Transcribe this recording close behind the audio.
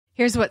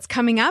Here's what's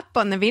coming up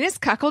on the Venus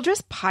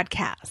Cuckoldress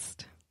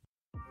podcast.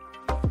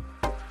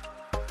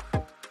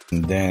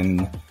 And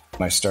then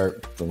I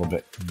start with a little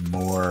bit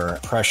more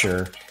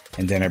pressure,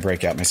 and then I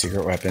break out my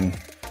secret weapon,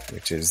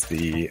 which is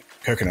the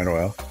coconut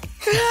oil.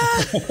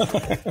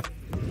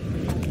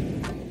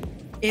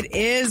 It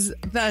is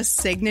the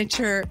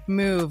signature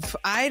move.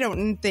 I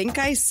don't think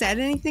I said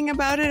anything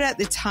about it at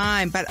the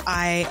time, but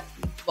I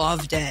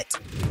loved it.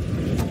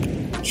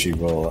 She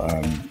will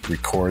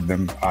record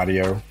them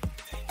audio,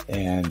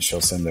 and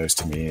she'll send those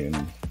to me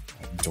and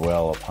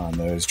dwell upon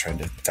those, trying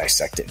to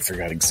dissect it and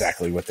figure out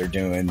exactly what they're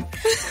doing.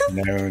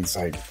 It's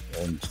like,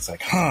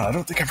 I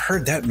don't think I've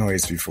heard that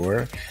noise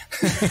before.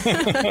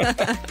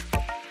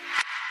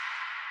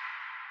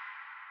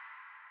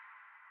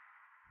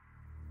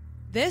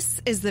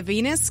 This is the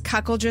Venus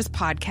Cuckoldress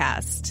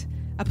podcast,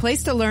 a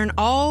place to learn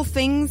all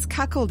things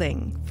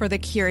cuckolding for the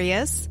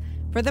curious,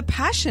 for the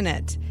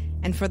passionate,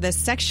 and for the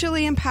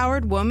sexually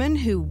empowered woman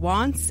who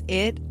wants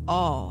it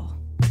all.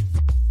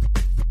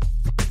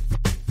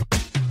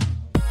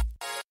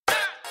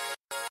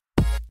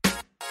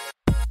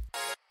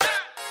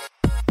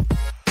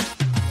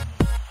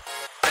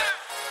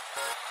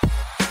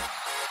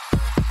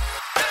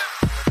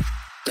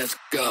 Let's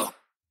go.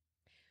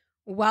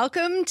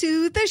 Welcome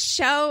to the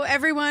show,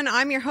 everyone.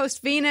 I'm your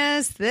host,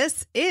 Venus.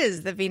 This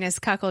is the Venus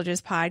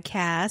Cuckoldress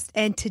podcast,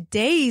 and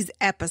today's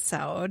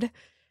episode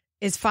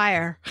is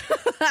fire.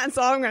 That's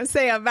all I'm going to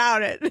say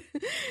about it.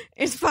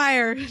 It's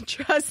fire.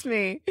 Trust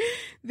me.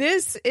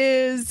 This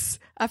is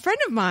a friend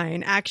of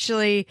mine,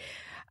 actually.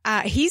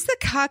 He's the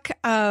cuck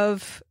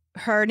of...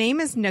 Her name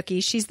is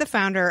Nookie. She's the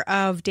founder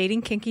of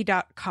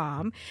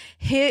datingkinky.com.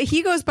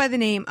 He goes by the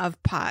name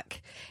of Puck,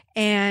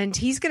 and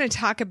he's going to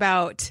talk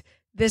about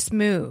this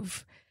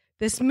move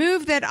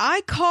that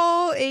I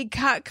call a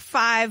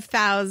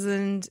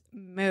CUCK5000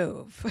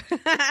 move.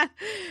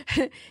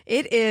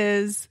 It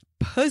is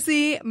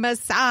pussy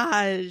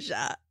massage.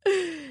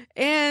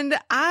 And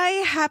I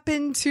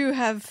happen to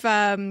have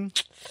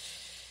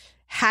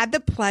had the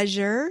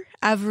pleasure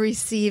of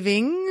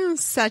receiving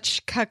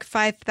such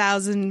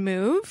CUCK5000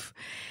 move.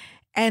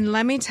 And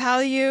let me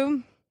tell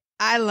you,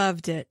 I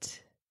loved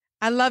it.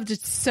 I loved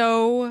it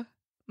so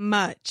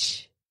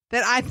much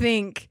that I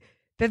think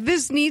that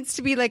this needs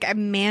to be like a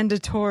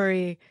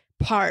mandatory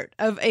part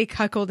of a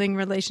cuckolding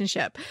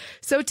relationship.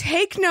 So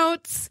take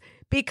notes,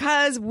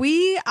 because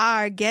we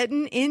are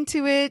getting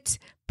into it.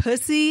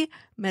 Pussy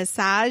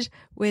massage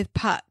with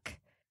Puck.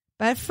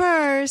 But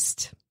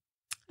first,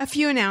 a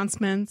few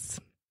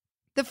announcements.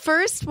 The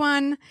first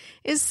one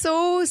is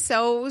so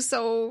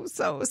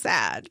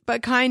sad,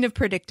 but kind of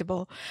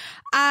predictable.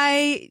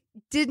 I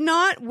did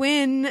not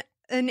win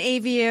an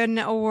Avian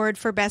Award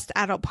for Best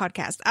Adult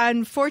Podcast.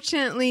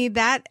 Unfortunately,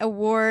 that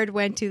award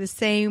went to the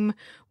same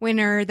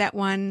winner that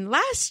won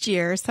last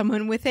year,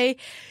 someone with a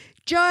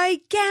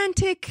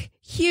gigantic,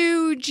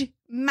 huge,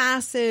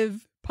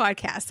 massive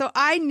podcast. So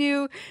I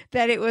knew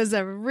that it was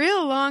a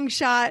real long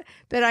shot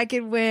that I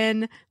could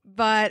win,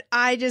 but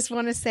I just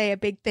want to say a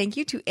big thank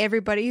you to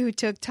everybody who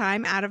took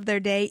time out of their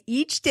day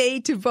each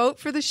day to vote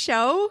for the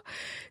show,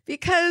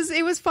 because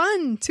it was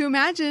fun to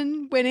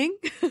imagine winning.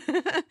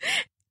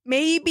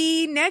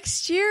 Maybe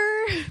next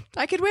year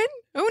I could win.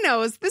 Who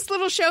knows? This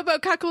little show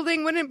about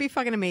cuckolding, wouldn't it be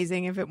fucking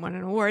amazing if it won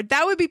an award?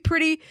 That would be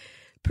pretty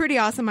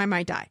awesome. I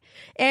might die.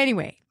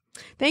 Anyway,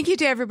 thank you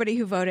to everybody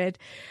who voted.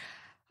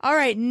 All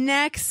right,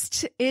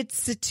 next,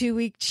 it's the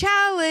 2-week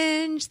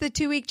challenge, the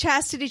 2-week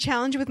chastity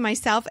challenge with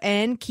myself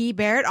and Key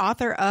Barrett,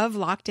 author of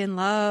Locked in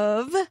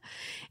Love.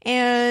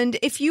 And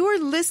if you are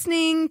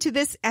listening to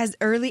this as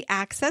early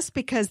access,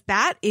 because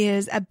that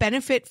is a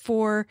benefit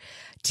for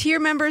tier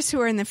members who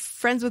are in the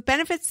Friends with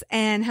Benefits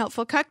and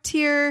Helpful Cuck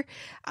tier,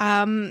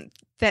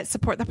 that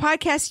support the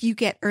podcast, you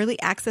get early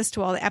access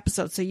to all the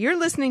episodes. So you're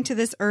listening to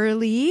this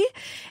early.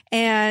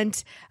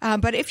 And,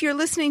 but if you're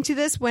listening to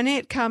this when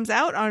it comes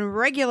out on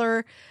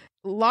regular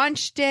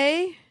launch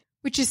day,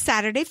 which is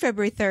Saturday,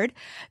 February 3rd,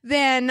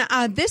 then,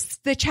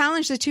 the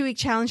challenge, the 2-week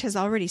challenge has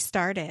already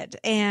started.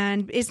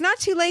 And it's not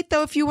too late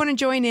though. If you want to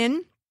join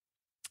in,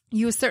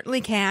 you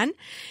certainly can.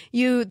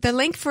 The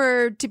link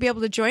to be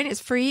able to join is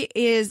free,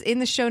 is in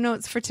the show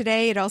notes for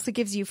today. It also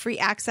gives you free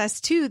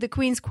access to the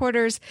Queen's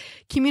Quarters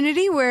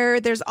community,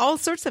 where there's all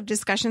sorts of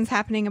discussions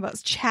happening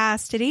about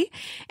chastity.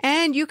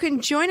 And you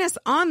can join us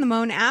on the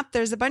Moan app.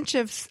 There's a bunch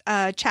of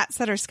chats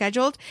that are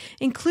scheduled,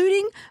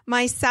 including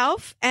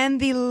myself and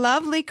the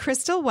lovely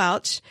Crystal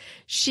Welch.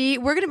 We're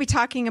going to be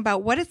talking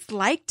about what it's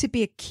like to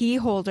be a key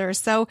holder.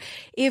 So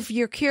if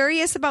you're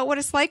curious about what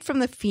it's like from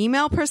the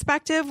female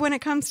perspective when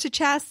it comes to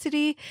chastity,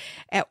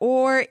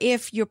 or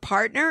if your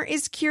partner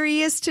is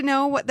curious to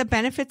know what the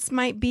benefits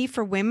might be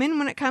for women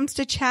when it comes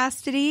to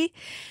chastity,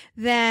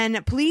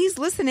 then please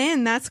listen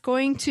in. That's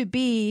going to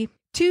be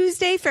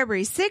Tuesday,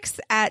 February 6th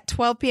at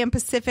 12 p.m.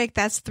 Pacific.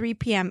 That's 3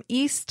 p.m.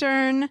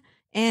 Eastern.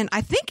 And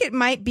I think it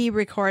might be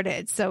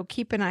recorded, so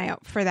keep an eye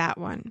out for that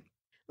one.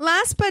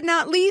 Last but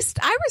not least,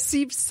 I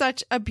received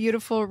such a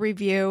beautiful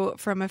review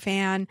from a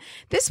fan.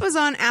 This was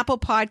on Apple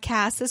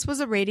Podcasts. This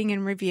was a rating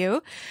and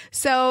review.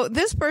 So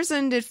this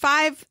person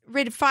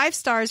rated 5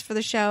 stars for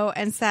the show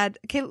and said,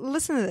 okay,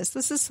 listen to this.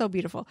 This is so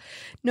beautiful.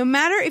 No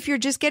matter if you're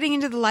just getting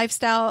into the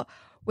lifestyle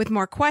with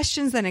more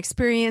questions than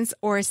experience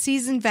or a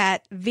seasoned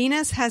vet,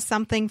 Venus has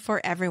something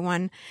for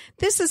everyone.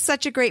 This is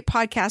such a great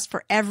podcast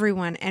for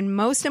everyone. And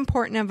most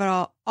important of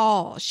it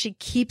all, she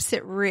keeps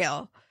it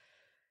real.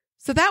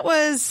 So that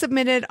was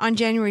submitted on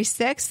January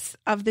 6th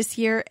of this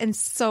year. And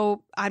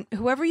so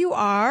whoever you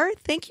are,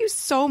 thank you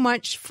so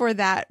much for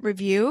that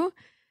review.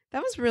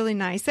 That was really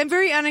nice and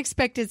very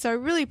unexpected. So I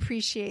really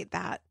appreciate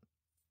that.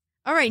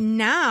 All right,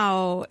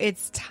 now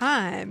it's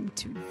time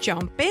to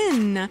jump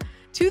in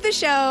to the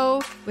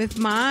show with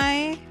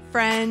my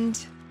friend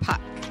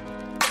Puck.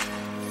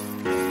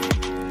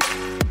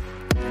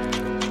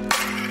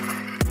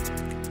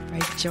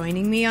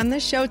 Joining me on the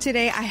show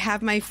today, I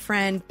have my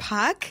friend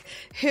Puck,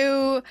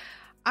 who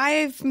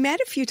I've met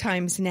a few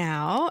times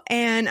now,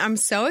 and I'm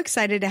so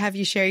excited to have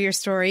you share your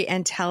story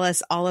and tell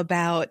us all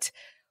about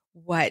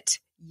what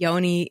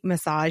yoni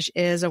massage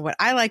is, or what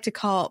I like to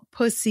call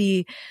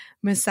pussy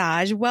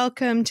massage.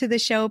 Welcome to the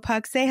show,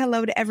 Puck. Say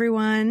hello to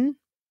everyone.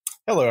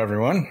 Hello,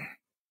 everyone.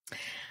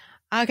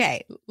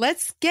 Okay,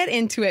 let's get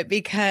into it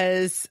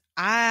because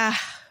I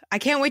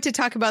can't wait to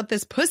talk about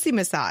this pussy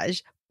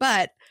massage,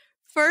 but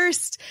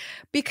first,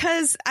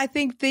 because I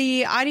think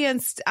the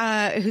audience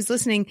who's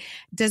listening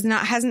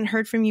hasn't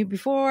heard from you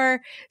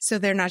before, so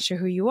they're not sure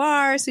who you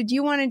are. So do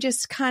you want to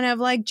just kind of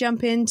like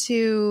jump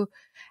into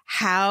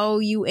how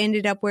you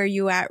ended up where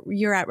you're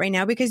at right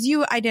now? Because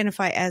you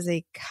identify as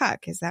a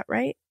CUCK, is that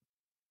right?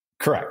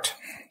 Correct.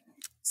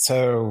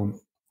 So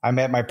I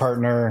met my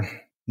partner,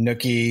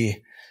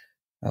 Nookie,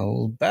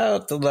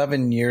 about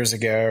 11 years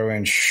ago,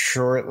 and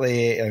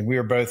shortly we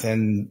were both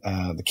in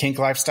the kink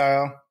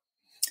lifestyle.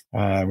 We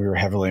were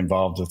heavily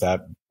involved with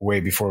that way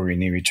before we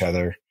knew each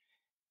other.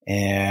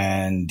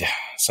 And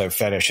so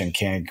fetish and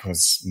kink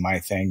was my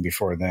thing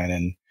before then.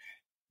 And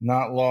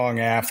not long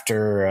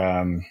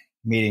after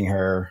meeting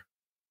her,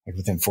 like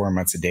within 4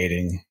 months of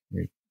dating,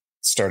 we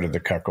started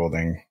the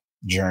cuckolding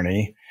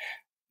journey.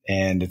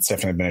 And it's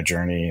definitely been a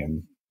journey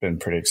and been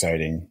pretty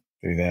exciting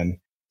through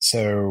then.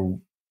 So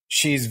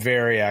she's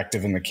very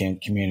active in the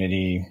kink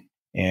community.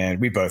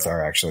 And we both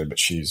are actually, but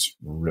she's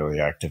really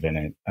active in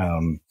it.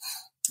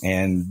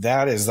 And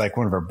that is like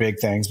one of our big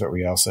things, but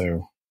we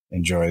also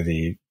enjoy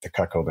the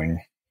cuckolding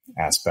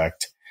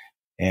aspect.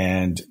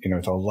 And,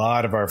 with a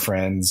lot of our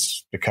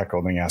friends, the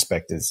cuckolding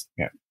aspect is,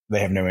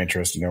 they have no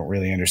interest and don't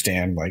really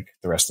understand like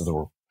the rest of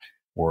the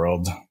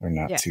world. They're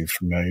not too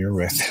familiar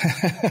with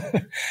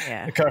the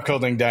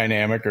cuckolding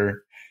dynamic,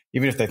 or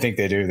even if they think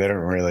they do, they don't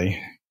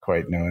really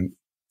quite know it.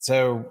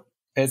 So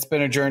it's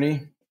been a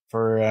journey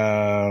for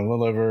a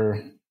little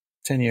over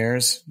 10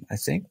 years. I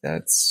think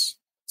it's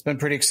been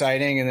pretty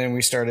exciting. And then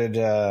we started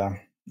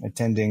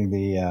attending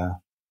the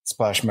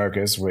Splash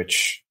Mochas,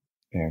 which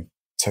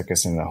took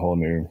us in a whole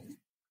new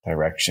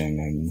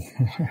direction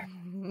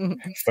and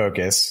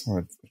focus,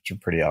 which are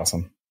pretty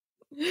awesome.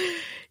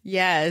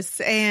 Yes.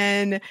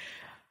 And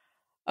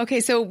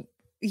okay, so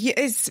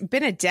it's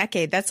been a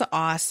decade. That's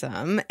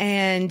awesome.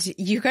 And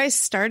you guys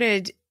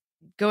started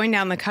going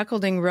down the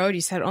cuckolding road,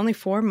 you said only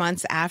 4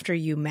 months after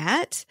you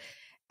met.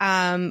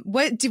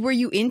 Were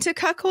you into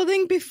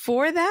cuckolding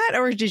before that,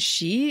 or did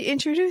she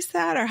introduce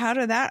that, or how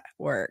did that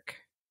work?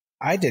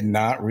 I did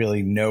not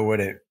really know what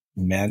it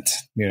meant,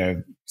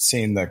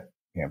 seeing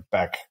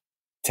back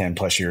 10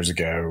 plus years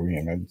ago,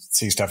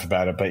 see stuff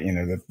about it, but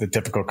the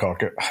typical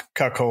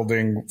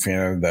cuckolding,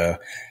 the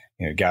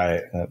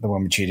guy, the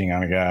woman cheating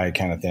on a guy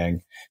kind of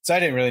thing. So I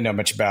didn't really know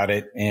much about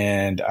it,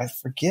 and I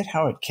forget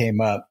how it came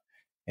up,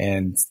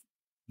 and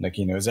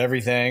Nikki knows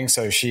everything.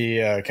 So she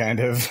kind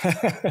of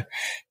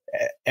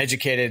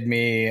educated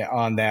me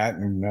on that.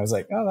 And I was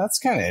like, oh, that's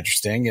kind of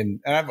interesting. And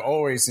I've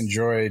always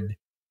enjoyed,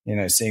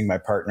 seeing my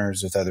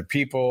partners with other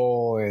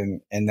people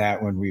and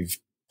that when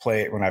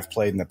I've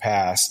played in the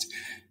past.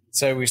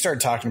 So we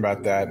started talking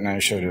about that, and I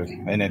showed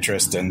an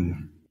interest,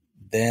 and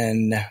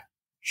then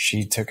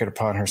she took it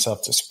upon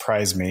herself to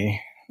surprise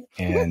me,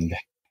 and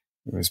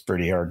it was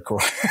pretty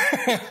hardcore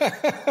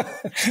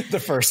the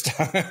first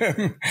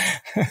time.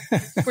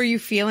 Were you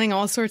feeling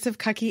all sorts of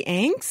cucky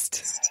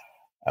angst?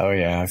 Oh,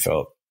 yeah. I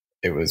felt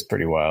it was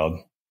pretty wild.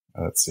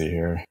 Let's see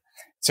here.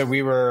 So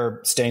we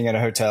were staying at a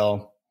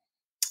hotel,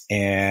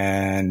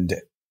 and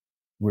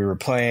we were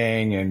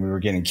playing, and we were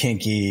getting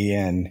kinky,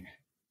 and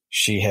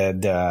she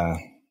had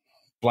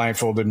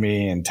blindfolded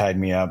me and tied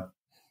me up,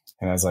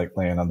 and I was like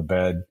laying on the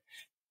bed.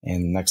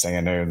 And next thing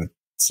I know,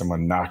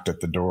 someone knocked at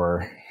the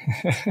door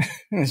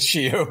and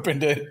she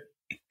opened it,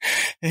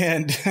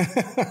 and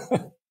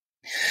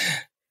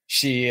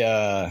she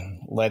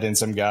let in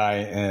some guy,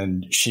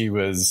 and she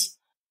was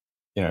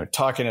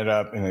talking it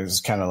up, and it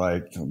was kind of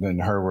like, in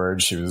her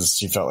words,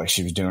 she felt like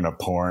she was doing a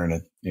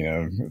porn,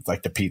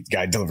 like the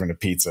guy delivering a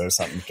pizza or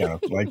something, kind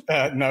of like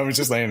that. And I was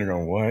just laying there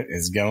going, what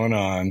is going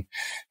on?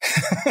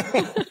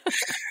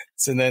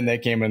 So then they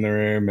came in the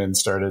room and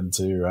started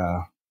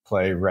to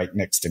play right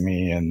next to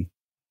me. And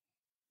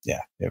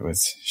yeah,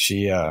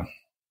 she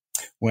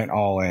went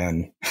all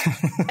in.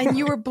 And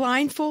you were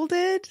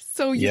blindfolded,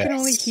 so you can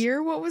only Yes.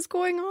 hear what was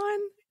going on?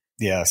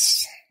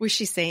 Yes. Was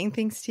she saying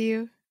things to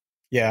you?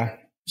 Yeah,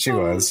 she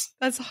was.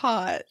 That's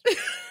hot.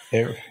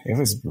 It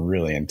was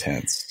really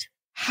intense.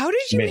 How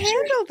did you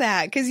handle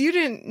that? Because you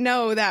didn't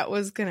know that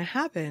was going to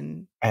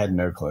happen. I had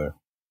no clue.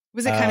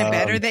 Was it kind of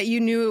better that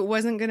you knew it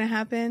wasn't going to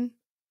happen?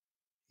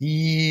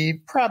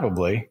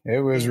 Probably.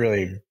 It was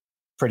really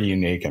pretty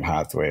unique and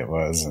hot the way it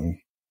was. And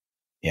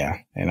yeah.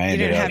 And I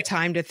didn't have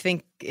time to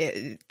think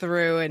it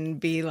through and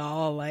be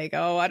all like,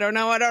 oh, I don't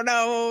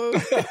know.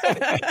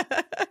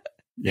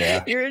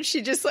 Yeah.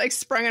 She just like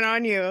sprung it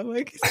on you.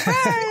 Like,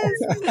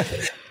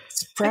 surprise.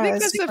 I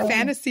think that's a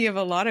fantasy of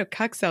a lot of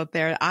cucks out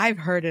there. I've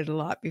heard it a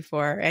lot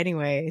before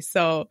anyway.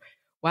 So,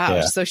 wow.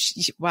 Yeah. So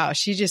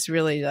she just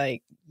really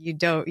like, you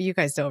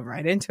guys dove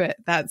right into it.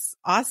 That's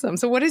awesome.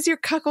 So what does your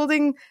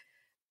cuckolding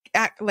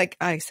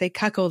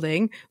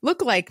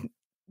look like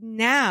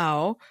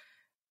now?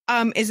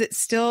 Is it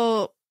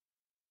still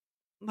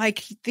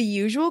like the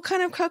usual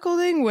kind of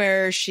cuckolding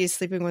where she's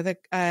sleeping with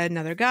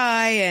another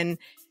guy? And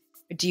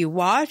do you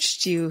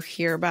watch? Do you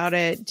hear about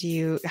it?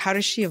 How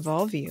does she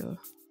evolve you?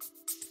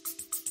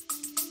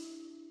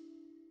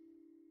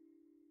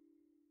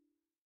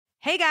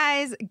 Hey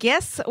guys,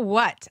 guess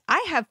what?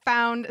 I have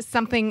found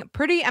something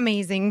pretty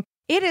amazing.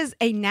 It is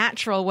a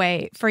natural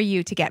way for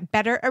you to get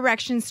better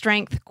erection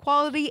strength,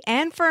 quality,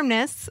 and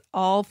firmness,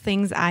 all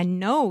things I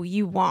know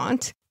you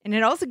want. And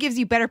it also gives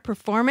you better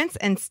performance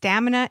and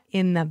stamina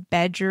in the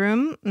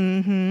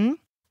bedroom.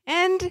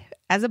 And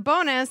as a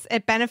bonus,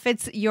 it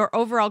benefits your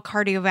overall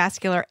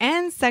cardiovascular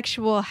and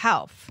sexual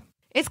health.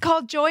 It's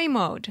called Joy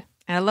Mode,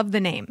 and I love the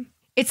name.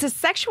 It's a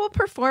sexual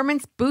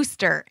performance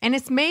booster, and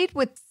it's made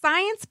with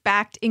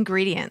science-backed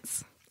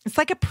ingredients. It's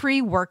like a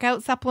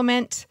pre-workout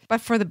supplement, but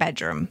for the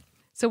bedroom.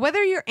 So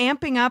whether you're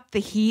amping up the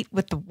heat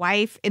with the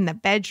wife in the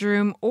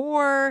bedroom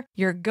or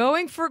you're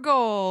going for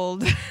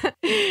gold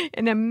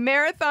in a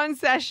marathon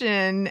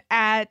session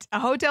at a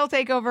hotel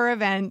takeover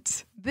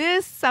event,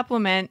 this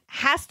supplement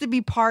has to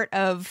be part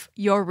of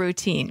your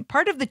routine,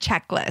 part of the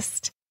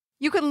checklist.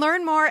 You can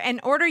learn more and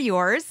order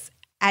yours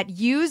at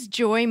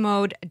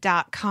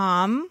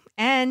usejoymode.com.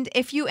 And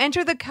if you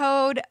enter the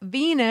code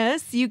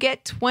Venus, you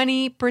get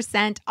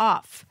 20%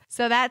 off.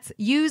 So that's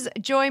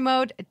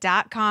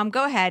usejoymode.com.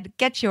 Go ahead,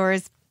 get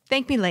yours.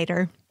 Thank me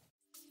later.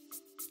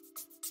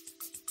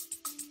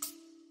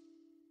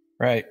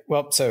 Right.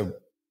 Well, so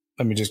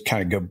let me just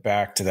kind of go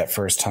back to that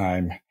first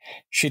time.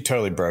 She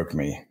totally broke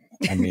me.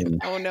 I mean,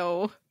 oh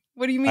no.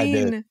 What do you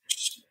mean?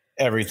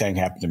 Everything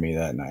happened to me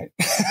that night.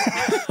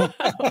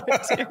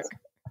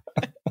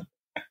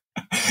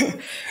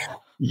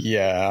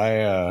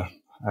 Yeah,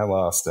 I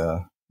lost.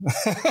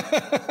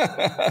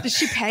 Did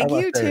she peg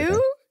you too?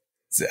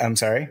 I'm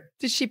sorry?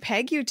 Did she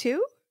peg you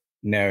too?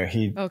 No,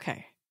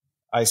 Okay.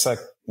 I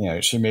sucked,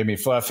 she made me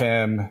fluff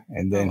him,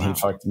 and then he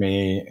fucked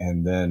me,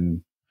 and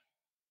then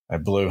I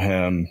blew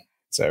him.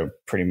 So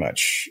pretty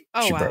much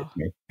she broke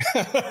me.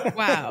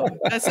 Wow.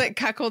 That's like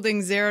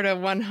cuckolding 0 to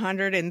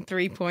 100 in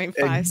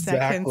 3.5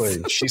 seconds.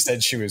 Exactly. She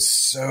said she was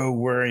so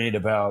worried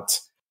about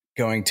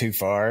going too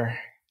far.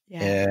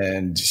 Yeah.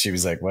 And she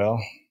was like, well,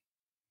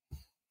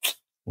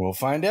 we'll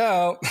find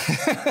out.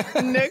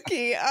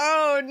 Nookie.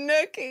 Oh,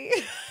 Nookie.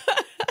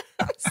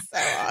 So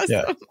awesome.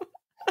 Yeah.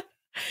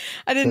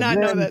 I did not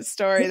know that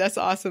story. That's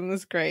awesome.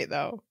 That's great,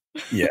 though.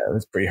 Yeah, it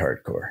was pretty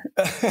hardcore.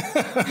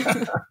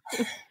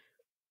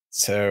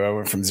 So I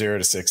went from 0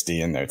 to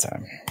 60 in no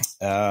time.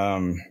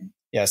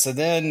 So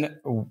then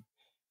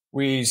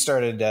we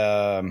started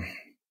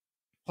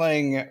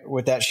playing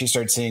with that. She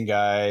started seeing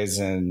guys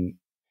and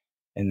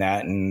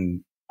that,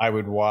 and I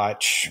would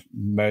watch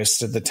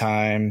most of the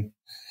time.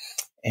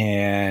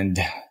 And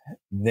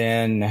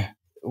then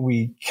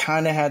we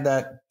kind of had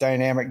that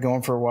dynamic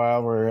going for a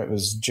while where it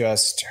was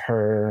just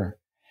her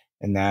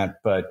and that,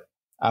 but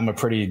I'm a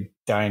pretty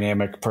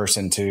dynamic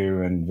person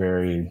too, and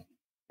very,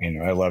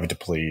 I love to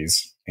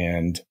please.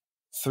 And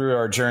through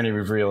our journey,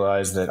 we've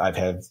realized that I've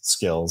had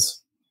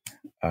skills,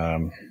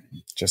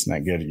 just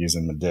not good at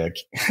using the dick.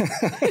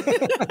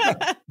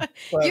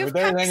 But with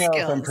everything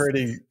else, I'm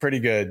pretty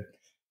good.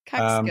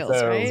 Cuck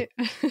skills, right?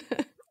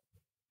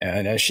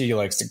 And she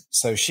likes to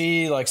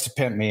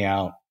pimp me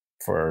out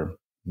for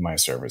my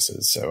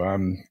services. So,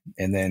 and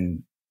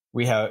then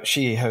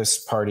she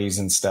hosts parties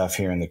and stuff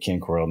here in the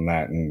kink world and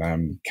that, and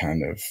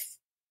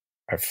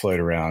I float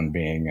around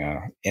being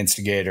a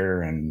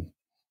instigator. And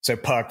so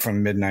Puck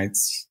from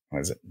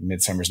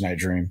Midsummer's Night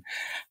Dream.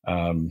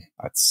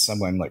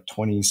 Someone like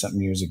 20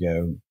 something years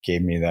ago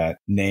gave me that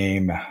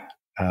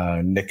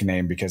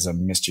nickname because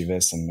I'm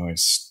mischievous and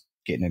always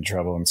getting in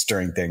trouble and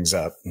stirring things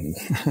up.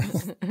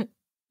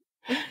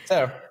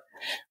 So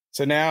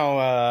So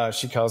now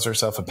she calls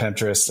herself a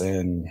Pinterest,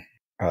 and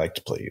I like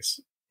to please.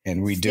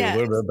 And we do a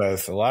little bit of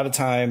both. A lot of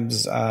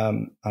times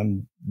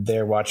I'm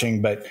there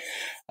watching, but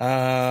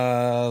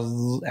as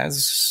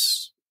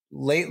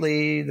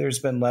lately, there's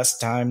been less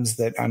times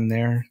that I'm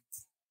there.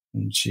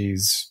 And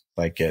she's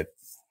like at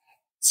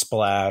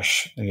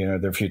Splash.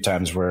 There are a few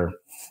times where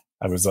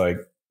I was like,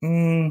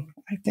 I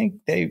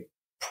think they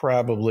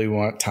probably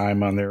want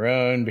time on their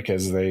own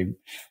because they,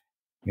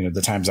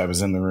 the times I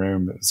was in the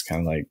room, it was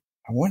kind of like,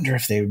 I wonder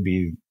if the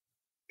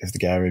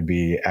guy would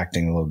be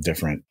acting a little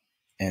different.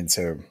 And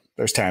so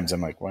there's times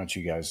I'm like, why don't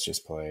you guys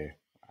just play?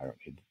 I don't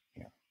need,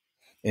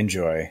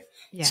 enjoy.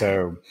 Yeah.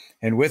 So,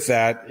 and with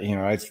that,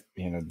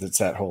 that's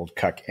that whole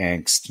cuck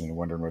angst,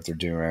 wondering what they're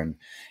doing.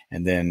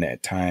 And then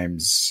at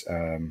times,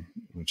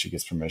 when she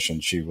gets permission,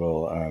 she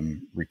will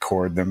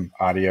record them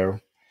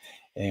audio,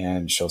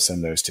 and she'll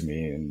send those to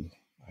me, and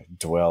I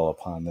dwell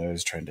upon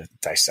those, trying to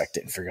dissect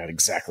it and figure out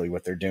exactly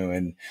what they're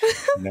doing.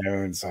 And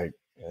it's like,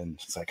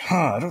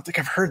 I don't think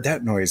I've heard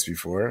that noise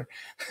before.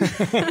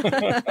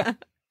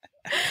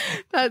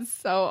 That's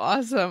so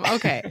awesome.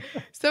 Okay.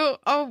 So,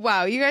 oh,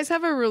 wow. You guys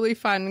have a really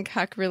fun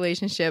cuck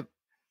relationship,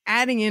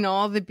 adding in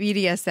all the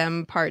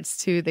BDSM parts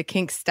to the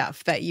kink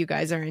stuff that you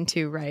guys are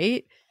into,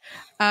 right?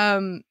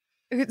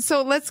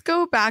 So let's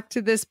go back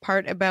to this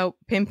part about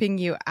pimping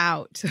you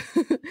out.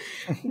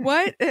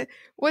 What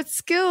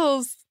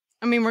skills?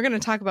 I mean, we're going to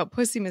talk about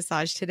pussy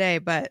massage today,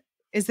 but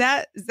is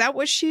that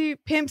what she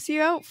pimps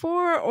you out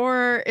for,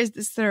 or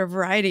is there a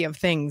variety of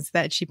things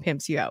that she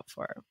pimps you out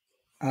for?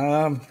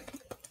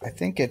 I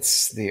think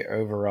it's the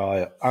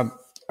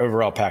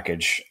overall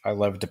package. I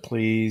love to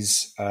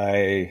please.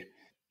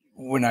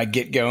 When I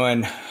get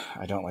going,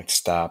 I don't like to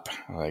stop.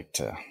 I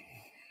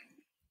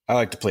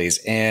like to please,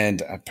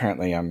 and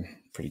apparently I'm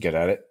pretty good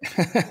at it.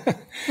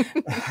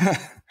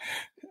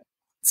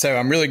 So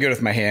I'm really good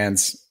with my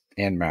hands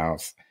and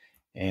mouth,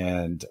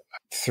 and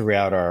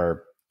throughout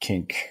our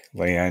kink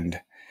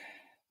land,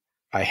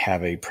 I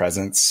have a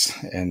presence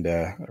and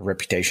a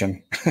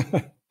reputation.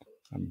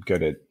 I'm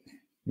good at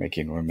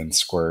making women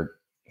squirt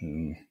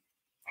and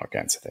all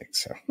kinds of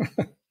things. So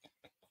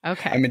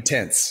okay. I'm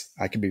intense.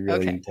 I can be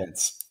really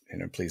intense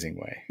in a pleasing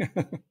way.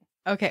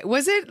 Okay.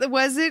 Was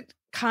it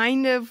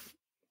kind of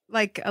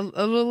like a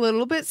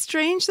little bit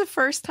strange the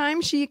first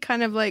time she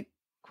kind of like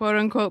quote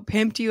unquote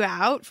pimped you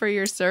out for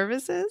your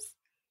services?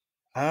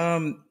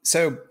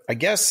 So I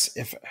guess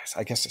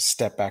a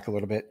step back a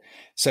little bit.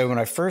 So when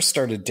I first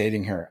started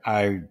dating her,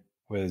 I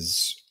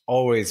was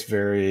always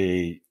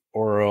very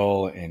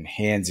oral and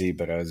handsy,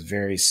 but I was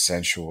very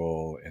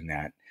sensual in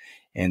that.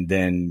 And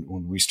then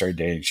when we started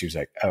dating, she was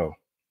like, "Oh,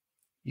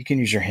 you can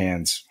use your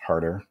hands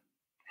harder.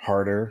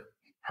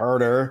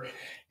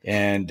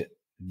 And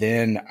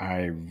then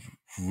I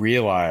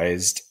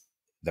realized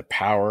the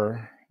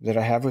power that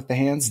I have with the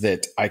hands,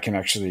 that I can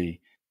actually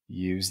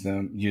use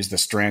the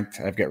strength.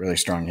 I've got really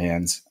strong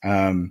hands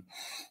from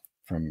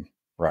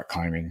rock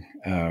climbing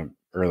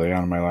early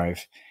on in my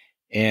life.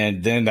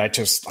 And then that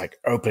just like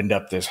opened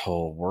up this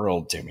whole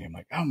world to me. I'm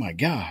like, oh my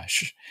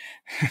gosh.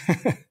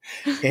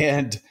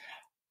 And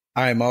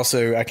I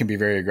can be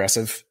very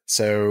aggressive.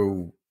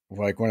 So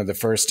like one of the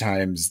first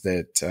times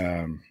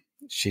that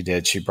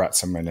she brought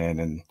someone in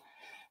and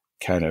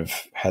kind of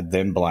had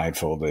them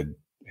blindfolded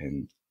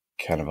and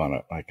kind of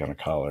on a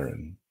collar,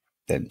 and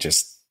then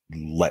just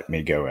let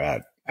me go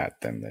at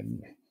them,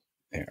 and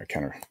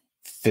kind of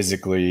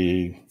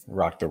physically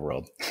rocked the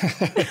world.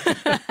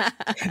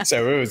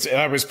 So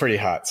I was pretty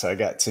hot. So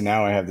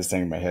now I have this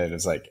thing in my head.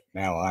 It's like,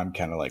 now I'm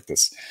kind of like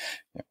this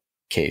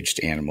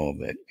caged animal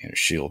that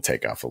she'll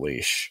take off a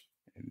leash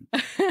and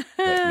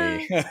let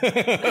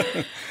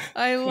me.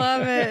 I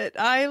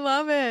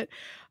love it.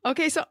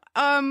 Okay, so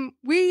I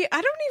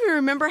don't even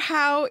remember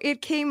how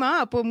it came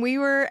up when we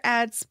were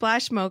at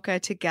Splash Mocha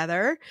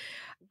together.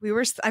 We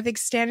were, I think,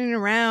 standing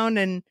around,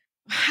 and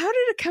how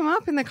did it come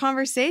up in the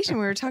conversation?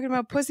 We were talking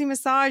about pussy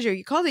massage, or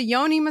you called it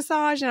yoni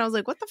massage, and I was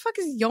like, what the fuck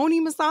is yoni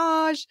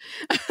massage?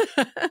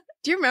 Do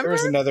you remember? There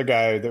was another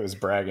guy that was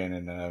bragging,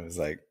 and then I was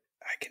like,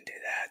 I can do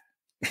that.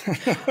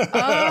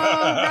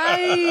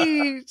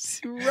 Oh,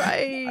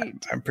 right.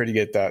 I'm pretty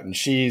good at that. And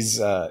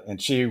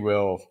she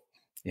will,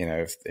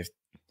 if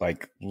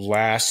like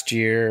last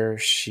year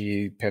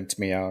she pimped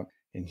me out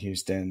in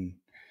Houston.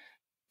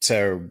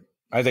 So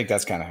I think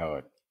that's kind of how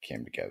it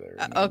came together.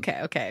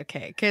 Okay.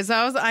 Because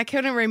I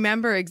couldn't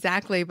remember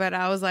exactly, but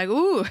I was like,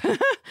 ooh,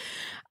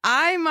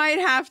 I might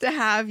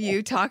have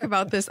you talk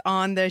about this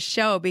on the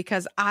show,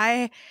 because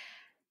I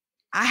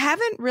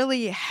haven't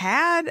really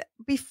had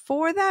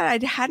before that.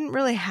 I hadn't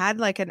really had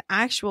like an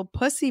actual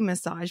pussy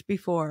massage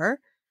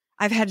before.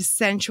 I've had a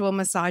sensual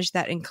massage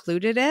that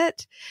included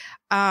it.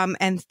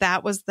 And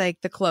that was like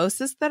the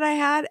closest that I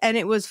had. And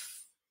it was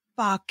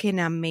fucking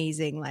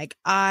amazing. Like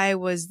I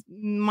was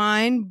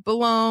mind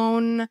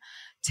blown,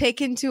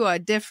 taken to a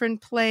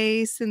different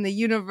place in the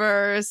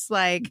universe.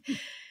 Like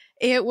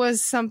it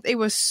was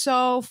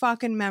so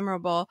fucking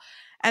memorable.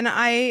 And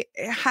I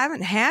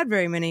haven't had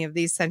very many of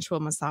these sensual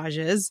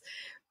massages,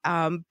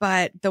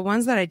 But the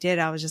ones that I did,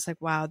 I was just like,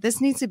 wow,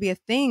 this needs to be a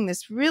thing.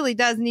 This really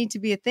does need to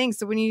be a thing.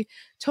 So when you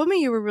told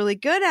me you were really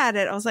good at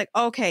it, I was like,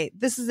 okay,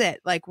 this is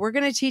it. Like, we're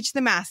going to teach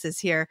the masses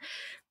here.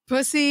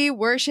 Pussy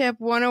Worship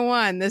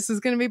 101. This is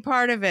going to be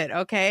part of it.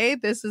 Okay.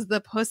 This is the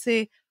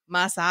pussy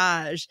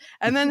massage.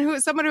 And then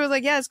somebody was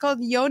like, yeah, it's called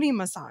yoni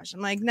massage.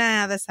 I'm like,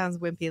 nah, that sounds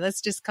wimpy.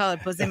 Let's just call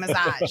it pussy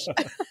massage.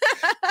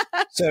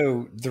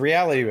 So the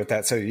reality with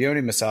that, so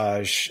yoni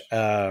massage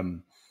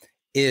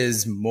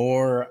is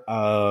more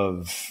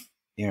of,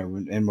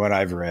 in what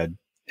I've read,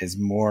 is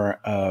more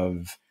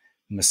of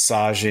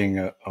massaging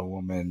a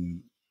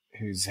woman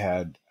who's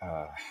had,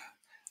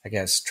 I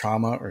guess,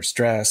 trauma or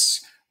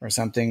stress or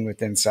something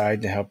with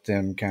inside to help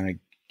them kind of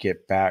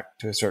get back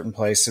to a certain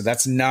place. So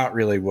that's not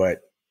really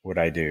what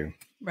I do.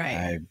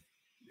 Right.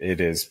 It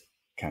is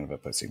kind of a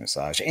pussy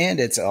massage. And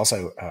it's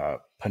also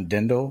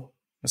pudendal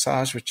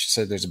massage,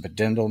 so there's a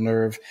pudendal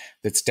nerve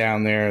that's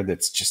down there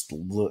that's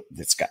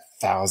got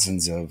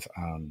thousands of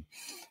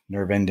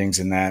nerve endings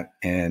in that.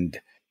 And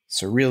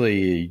so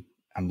really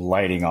I'm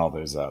lighting all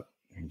those up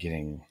and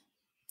getting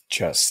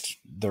just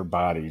their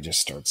body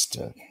just starts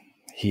to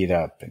heat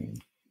up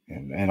and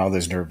all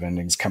those nerve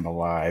endings come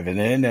alive. And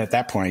then at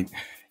that point,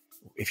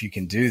 if you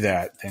can do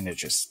that, then it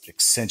just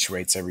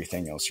accentuates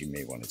everything else you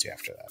may want to do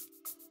after that.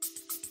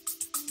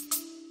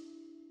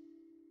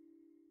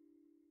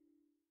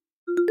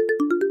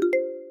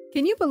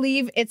 Can you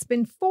believe it's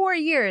been 4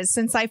 years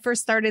since I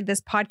first started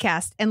this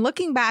podcast? And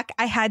looking back,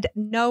 I had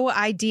no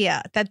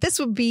idea that this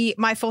would be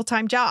my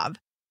full-time job.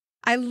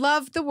 I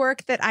love the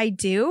work that I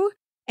do,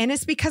 and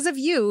it's because of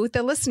you,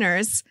 the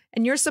listeners,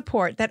 and your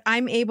support that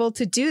I'm able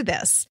to do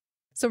this.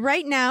 So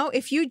right now,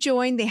 if you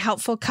join the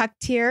Helpful Cuck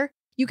tier,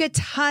 you get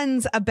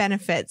tons of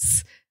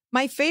benefits.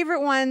 My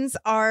favorite ones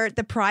are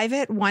the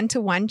private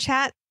one-to-one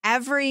chat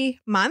every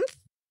month.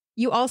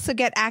 You also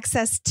get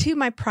access to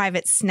my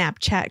private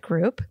Snapchat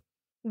group,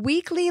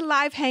 weekly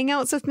live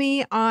hangouts with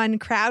me on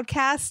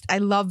Crowdcast. I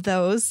love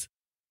those.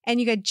 And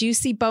you get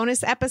juicy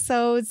bonus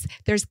episodes.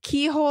 There's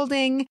key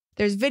holding.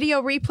 There's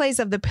video replays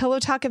of the Pillow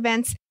Talk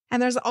events.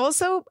 And there's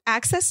also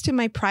access to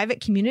my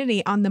private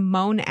community on the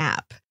Moan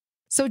app.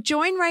 So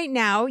join right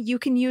now. You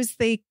can use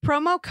the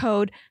promo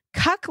code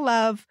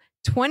CUCK5000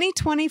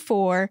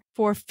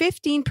 for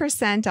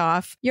 15%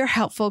 off your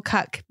Helpful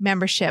Cuck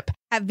membership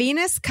at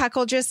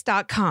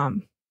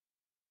venuscuckoldress.com.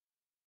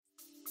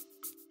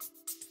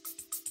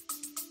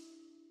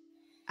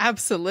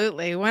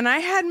 Absolutely. When I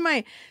had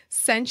my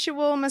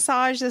sensual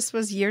massage, this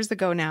was years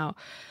ago now.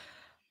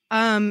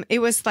 It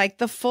was like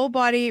the full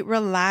body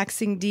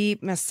relaxing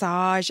deep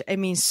massage. I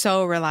mean,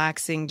 so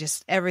relaxing,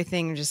 just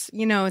everything, just,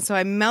 so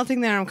I'm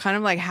melting there. I'm kind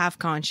of like half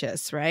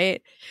conscious.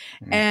 Right.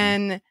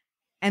 Mm-hmm.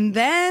 And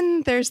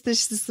then there's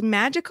this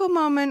magical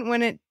moment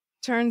when it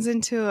turns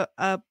into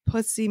a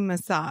pussy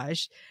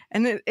massage,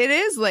 and it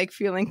is like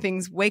feeling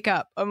things wake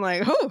up. I'm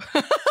like, oh,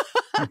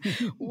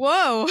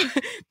 whoa.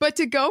 But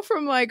to go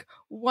from like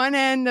one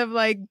end of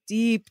like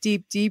deep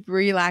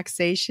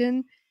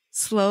relaxation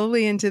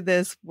slowly into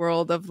this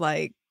world of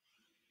like,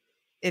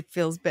 it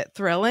feels a bit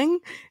thrilling.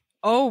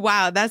 Oh,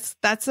 wow. That's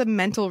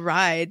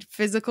a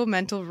physical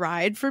mental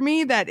ride for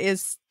me. That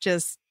is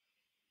just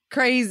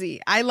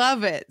crazy. I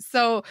love it.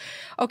 So,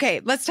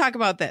 okay, let's talk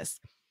about this.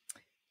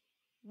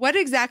 What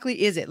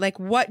exactly is it? Like,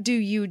 what do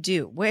you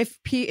do?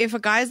 If a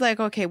guy's like,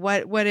 okay,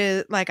 what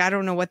is, like, I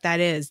don't know what that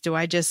is. Do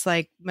I just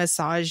like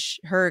massage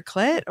her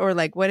clit, or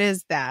like, what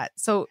is that?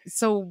 So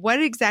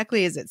what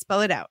exactly is it?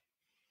 Spell it out.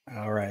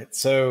 All right.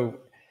 So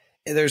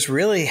there's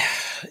really,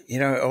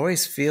 I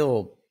always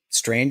feel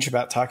strange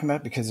about talking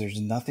about it because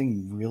there's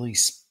nothing really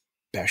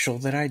special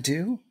that I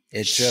do.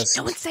 It's just,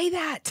 don't say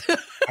that.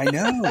 I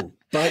know,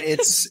 but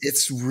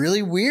it's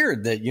really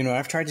weird that,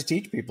 I've tried to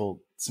teach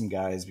people, some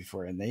guys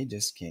before, and they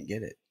just can't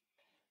get it.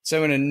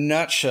 So in a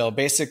nutshell,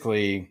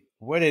 basically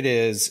what it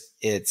is,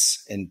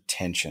 it's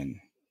intention.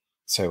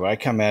 So I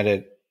come at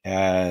it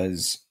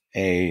as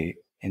a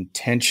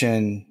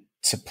intention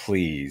to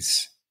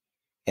please.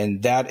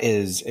 And that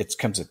is, it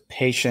comes with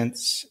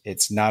patience.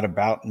 It's not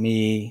about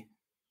me.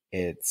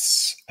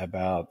 It's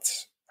about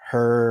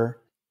her,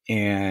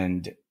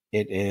 and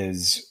it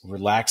is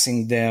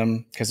relaxing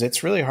them, because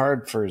it's really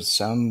hard for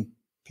some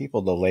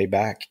people to lay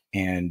back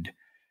and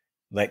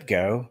let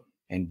go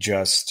and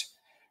just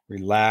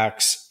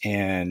relax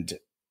and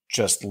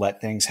just let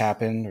things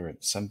happen. Or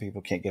some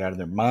people can't get out of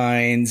their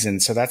minds.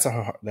 And so that's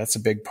a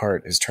big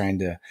part, is trying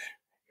to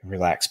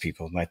relax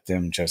people and let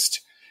them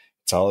just,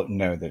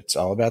 that it's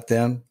all about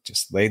them.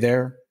 Just lay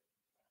there.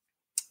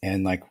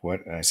 And like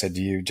what I said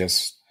to you,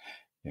 just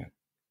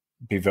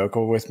be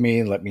vocal with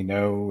me. Let me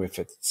know if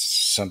it's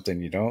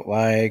something you don't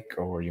like,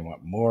 or you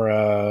want more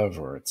of,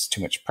 or it's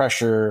too much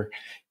pressure.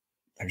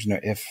 There's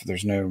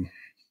no,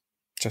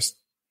 just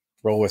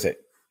roll with it,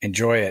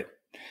 enjoy it.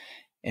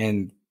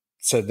 And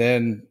so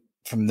then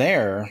from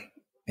there,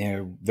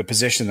 the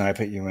position that I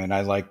put you in,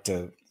 I like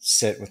to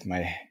sit with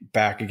my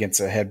back against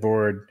a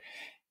headboard,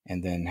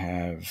 and then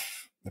have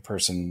the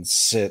person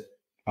sit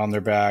on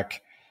their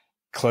back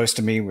close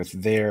to me with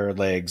their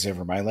legs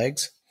over my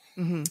legs.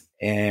 Mm-hmm.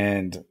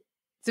 And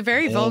it's a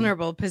very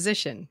vulnerable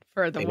position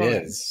for the woman.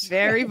 It is.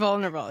 Very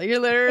vulnerable. You're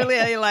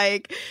literally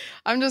like,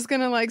 I'm just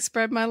going to like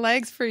spread my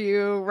legs for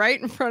you right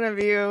in front of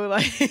you,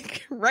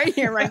 like right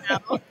here, right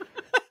now.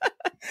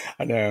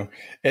 I know.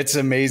 It's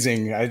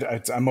amazing.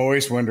 I'm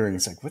always wondering,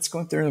 it's like, what's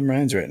going through their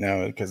minds right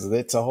now? Because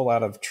it's a whole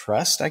lot of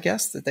trust, I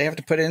guess, that they have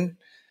to put in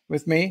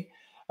with me.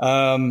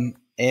 And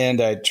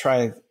I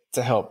try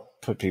to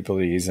help put people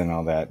at ease and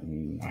all that.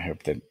 And I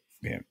hope that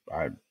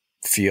I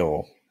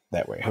feel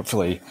that way.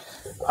 Hopefully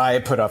I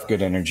put off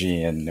good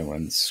energy and no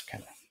one's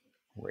kind of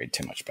worried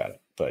too much about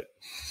it.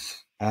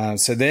 But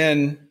so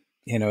then,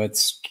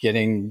 it's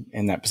getting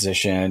in that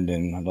position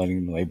and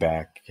letting them lay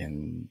back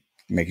and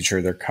making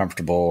sure they're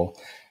comfortable.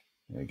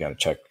 You got to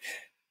check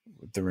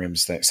the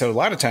rooms thing. So a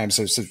lot of times,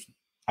 so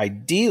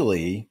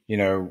ideally,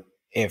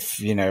 if,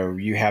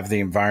 you have the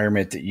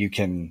environment that you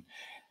can,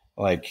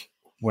 like,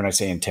 when I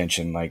say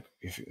intention, like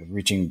if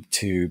reaching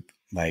to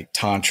like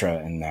Tantra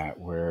and that,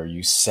 where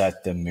you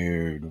set the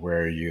mood,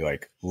 where you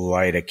like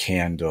light a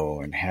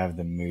candle and have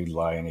the mood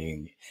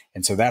lighting.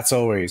 And so that's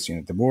always,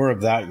 the more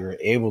of that you're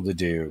able to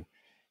do,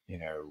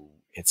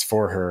 it's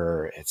for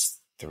her, it's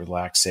the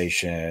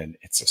relaxation,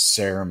 it's a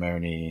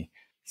ceremony,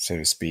 so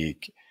to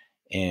speak.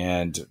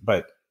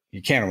 But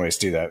you can't always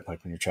do that.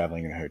 Like when you're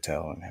traveling in a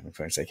hotel and having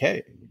fun, it's like,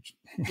 hey,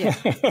 yeah.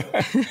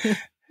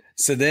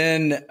 So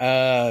then,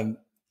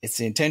 it's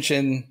the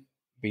intention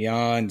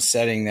beyond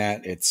setting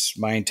that. It's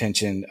my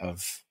intention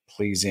of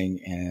pleasing.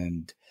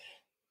 And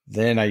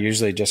then I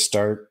usually just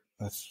start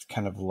with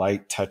kind of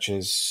light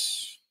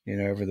touches,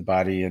 over the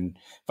body. And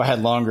if I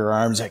had longer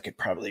arms, I could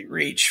probably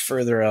reach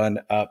further on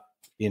up,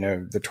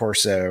 the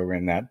torso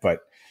and that. But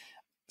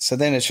so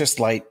then it's just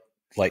light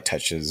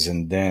touches.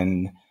 And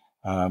then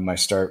I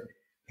start,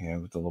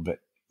 with a little bit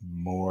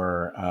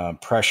more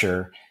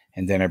pressure.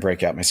 And then I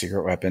break out my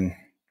secret weapon,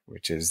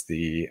 which is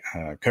the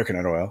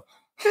coconut oil.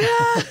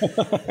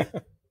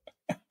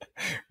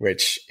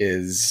 Which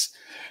is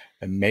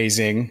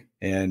amazing.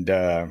 And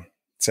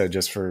so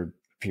just for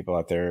people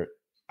out there,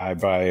 I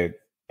buy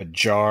a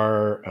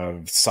jar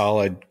of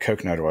solid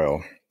coconut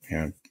oil.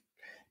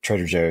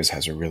 Trader Joe's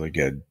has a really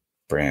good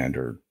brand,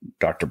 or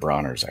Dr.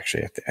 Bronner's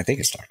actually. I think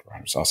it's Dr.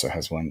 Bronner's also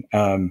has one.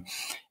 And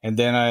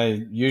then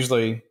I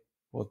usually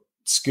will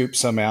scoop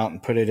some out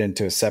and put it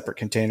into a separate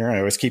container. I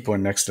always keep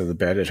one next to the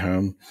bed at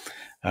home.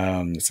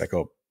 It's like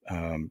a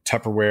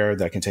Tupperware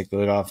that can take the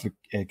lid off,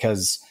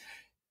 because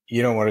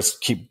you don't want to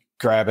keep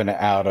grabbing it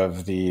out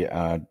of the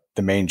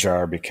main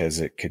jar, because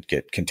it could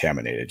get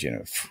contaminated,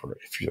 if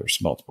there's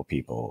multiple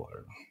people.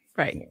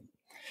 Right.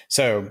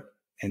 So,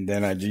 and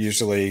then I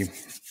usually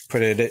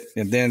put it,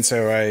 and then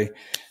so I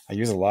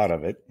use a lot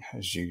of it,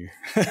 as you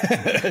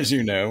as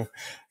you know.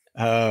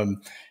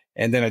 And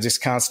then I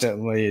just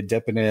constantly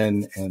dip it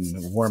in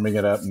and warming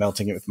it up,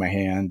 melting it with my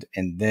hand,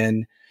 and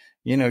then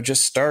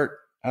just start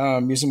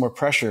using more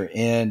pressure.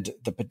 And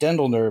the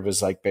pudendal nerve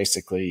is like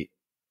basically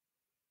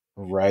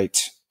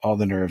all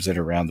the nerves that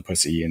are around the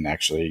pussy, and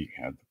actually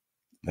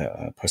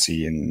the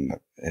pussy and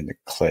the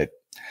clit,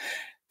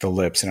 the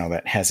lips and all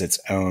that has its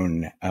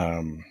own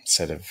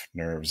set of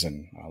nerves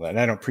and all that. And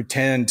I don't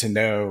pretend to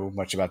know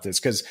much about this,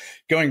 because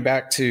going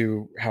back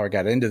to how I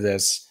got into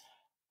this,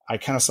 I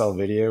kind of saw a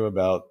video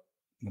about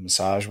the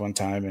massage one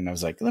time, and I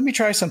was like, let me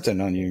try something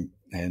on you.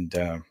 And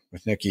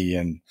with Nikki,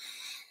 and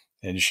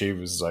she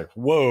was like,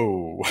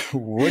 whoa,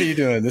 what are you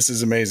doing? This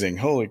is amazing.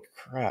 Holy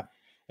crap.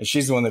 And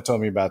she's the one that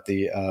told me about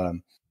the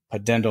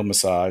pudendal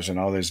massage and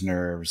all those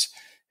nerves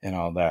and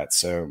all that.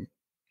 So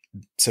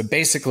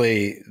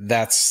basically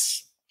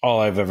that's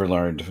all I've ever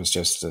learned, was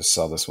just to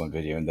saw this one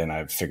video, and then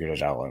I figured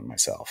it out on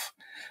myself.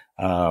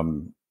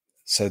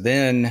 So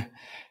then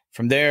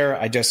from there,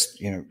 I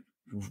just,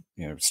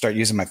 start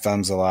using my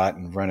thumbs a lot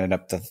and run it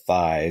up the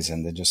thighs,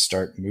 and then just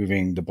start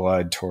moving the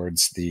blood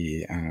towards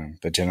the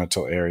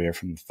genital area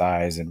from the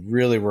thighs, and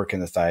really working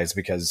the thighs,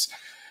 because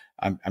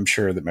I'm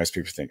sure that most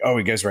people think, oh,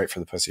 he goes right for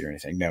the pussy or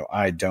anything. No,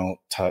 I don't.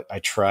 I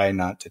try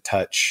not to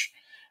touch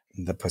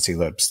the pussy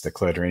lips, the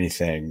clit, or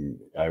anything.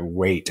 I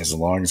wait as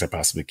long as I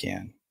possibly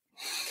can,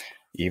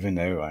 even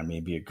though I may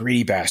be a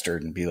greedy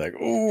bastard and be like,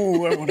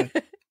 oh, I want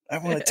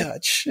to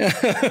touch.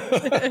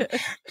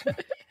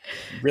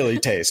 Really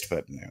taste,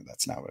 but no,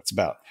 that's not what it's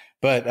about.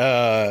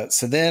 But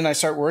so then I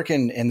start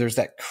working, and there's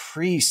that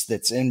crease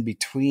that's in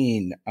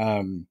between.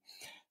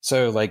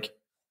 So like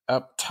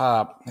up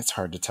top, it's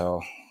hard to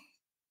tell.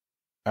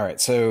 All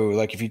right, so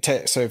like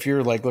if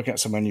you're like looking at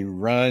someone, you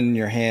run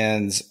your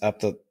hands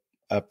up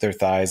their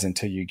thighs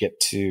until you get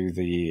to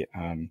the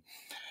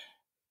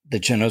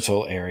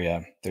genital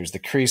area. There's the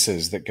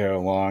creases that go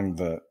along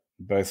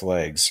both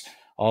legs,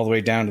 all the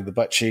way down to the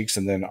butt cheeks,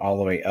 and then all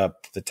the way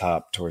up the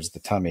top towards the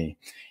tummy.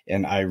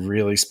 And I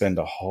really spend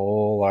a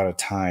whole lot of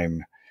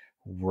time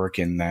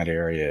working that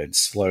area and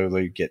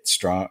slowly get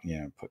strong,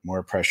 put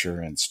more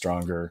pressure and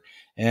stronger.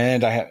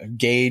 And I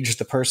gauge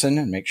the person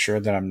and make sure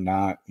that I'm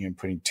not,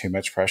 putting too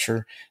much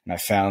pressure. And I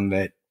found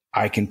that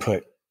I can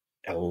put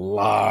a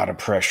lot of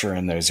pressure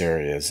in those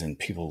areas, and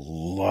people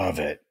love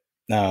it.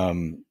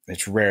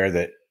 It's rare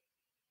that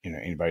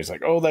anybody's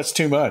like, oh, that's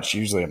too much.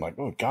 Usually I'm like,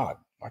 oh God,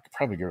 I could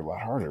probably go a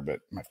lot harder, but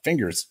my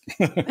fingers.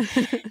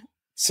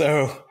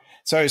 So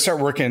I start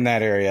working in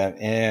that area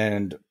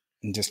and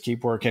just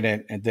keep working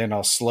it. And then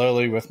I'll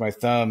slowly with my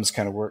thumbs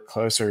kind of work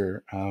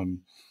closer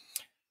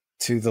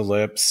to the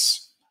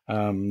lips,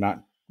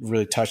 not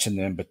really touching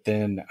them. But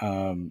then,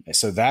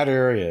 so that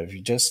area, if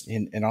you just,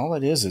 and all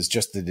it is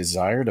just the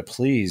desire to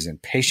please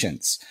and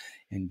patience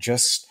and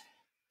just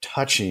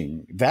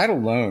touching, that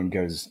alone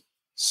goes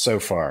so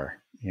far.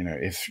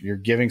 If you're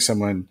giving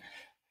someone,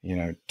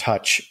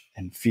 touch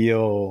and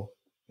feel,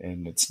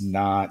 and it's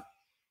not,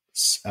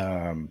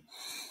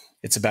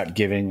 it's about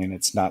giving, and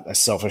it's not a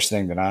selfish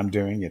thing that I'm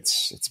doing.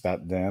 It's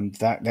about them.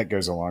 That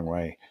goes a long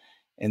way.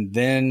 And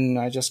then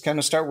I just kind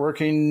of start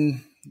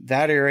working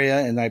that area,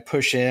 and I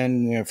push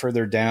in,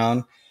 further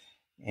down,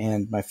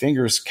 and my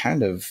fingers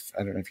kind of,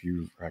 I don't know if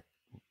you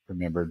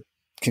remember,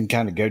 can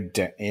kind of go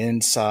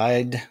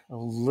inside a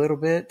little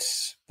bit,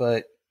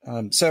 but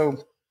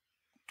so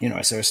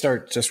I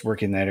start just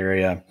working that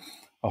area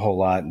a whole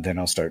lot, and then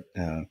I'll start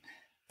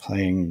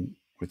playing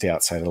with the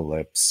outside of the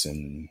lips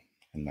and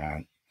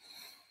that,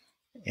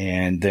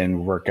 and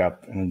then work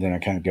up, and then I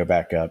kind of go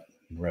back up,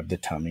 rub the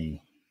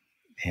tummy,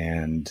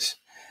 and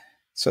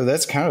so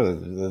that's kind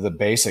of the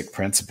basic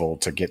principle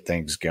to get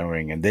things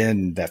going. And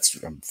then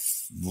that's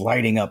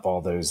lighting up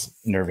all those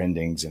nerve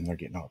endings, and they're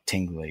getting all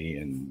tingly.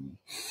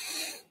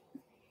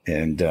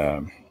 And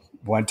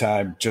one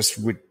time, just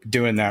with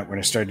doing that, when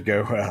I started to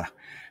go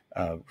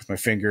with my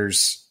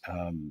fingers,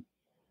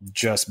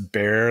 just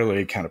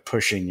barely kind of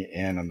pushing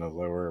in on the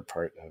lower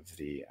part of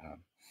the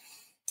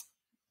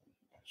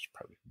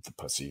probably the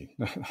pussy.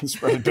 There's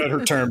probably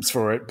better terms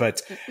for it,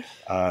 but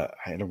I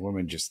had a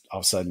woman just all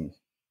of a sudden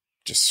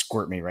just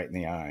squirt me right in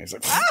the eyes.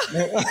 Like,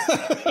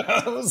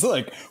 I was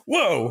like,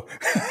 whoa,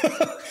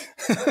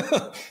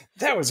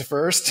 that was a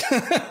first.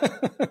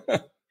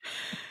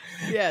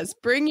 Yes.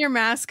 Bring your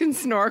mask and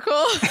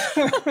snorkel.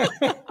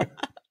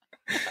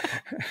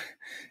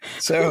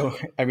 So,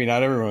 I mean,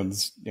 not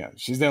everyone's,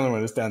 she's the only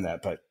one that's done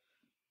that, but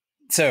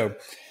so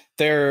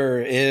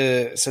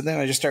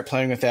then I just start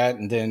playing with that,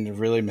 and then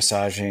really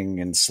massaging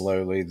and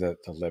slowly the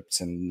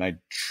lips, and I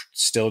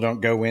still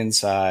don't go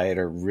inside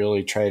or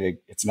really try to,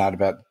 it's not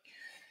about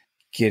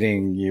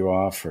getting you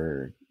off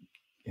or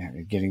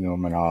getting the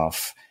woman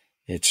off.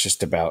 It's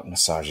just about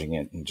massaging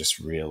it and just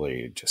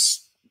really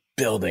just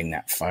building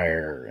that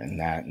fire and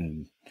that.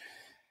 And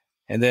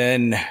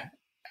then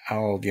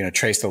I'll,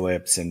 trace the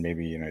lips and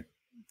maybe,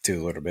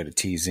 do a little bit of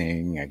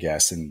teasing, I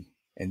guess. And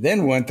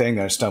then one thing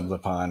that I stumbled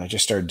upon, I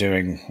just started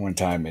doing one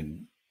time,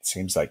 and it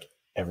seems like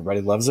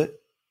everybody loves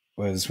it,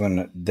 was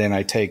when then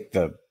I take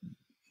the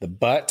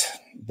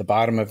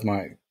bottom of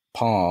my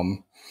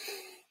palm,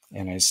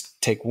 and I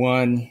take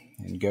one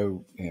and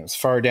go as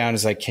far down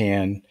as I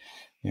can,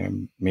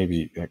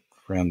 maybe like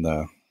around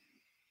the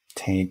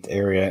taint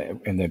area,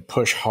 and then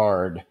push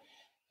hard.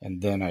 And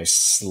then I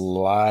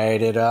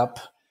slide it up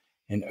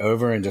and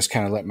over, and just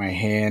kind of let my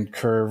hand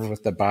curve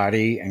with the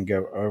body and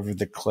go over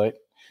the clit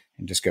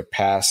and just go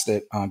past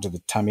it onto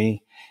the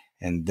tummy.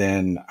 And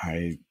then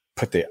I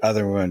put the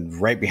other one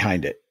right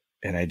behind it.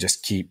 And I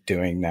just keep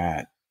doing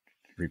that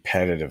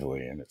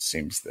repetitively. And it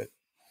seems that,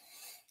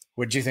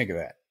 what'd you think of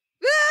that?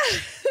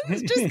 I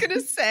was just going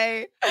to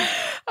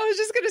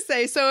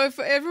say, so if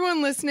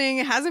everyone listening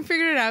hasn't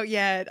figured it out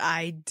yet,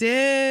 I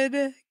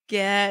did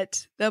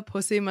get the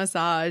pussy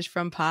massage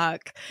from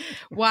Puck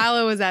while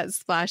I was at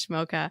Splash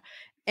Mocha.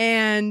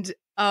 And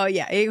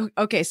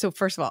okay, so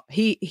first of all,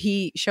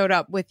 he showed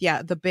up with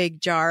the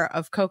big jar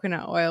of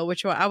coconut oil,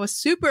 which I was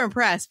super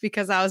impressed,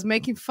 because I was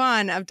making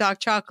fun of Doc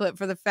Chocolate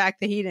for the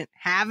fact that he didn't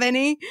have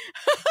any.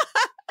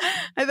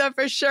 I thought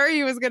for sure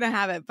he was going to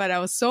have it, but I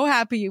was so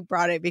happy you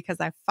brought it, because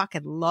I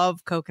fucking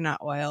love coconut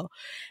oil.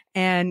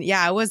 And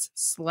I was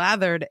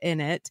slathered in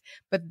it.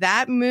 But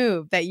that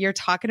move that you're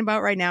talking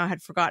about right now, I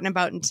had forgotten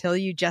about until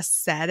you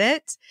just said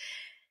it.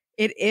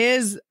 It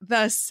is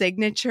the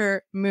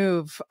signature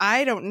move.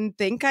 I don't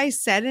think I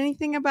said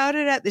anything about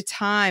it at the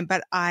time,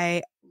 but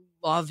I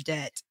loved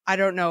it. I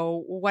don't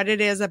know what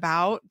it is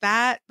about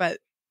that, but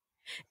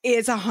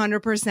it's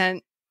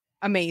 100%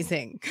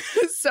 amazing.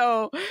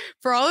 So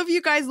for all of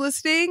you guys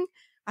listening,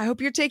 I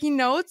hope you're taking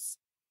notes.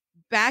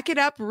 Back it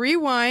up,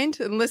 rewind,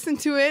 and listen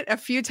to it a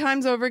few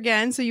times over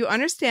again so you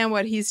understand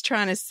what he's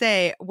trying to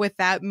say with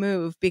that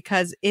move,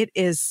 because it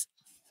is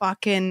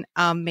fucking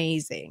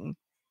amazing.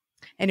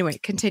 Anyway,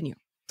 continue.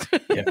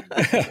 Yeah.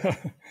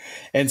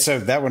 And so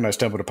that one I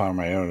stumbled upon on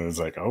my own, and it was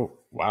like, oh,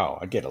 wow,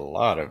 I get a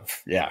lot of,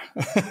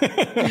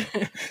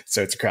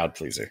 So it's a crowd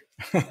pleaser.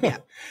 Yeah,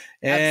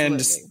 and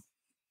absolutely.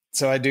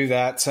 So I do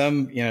that.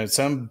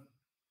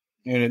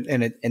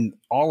 And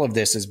all of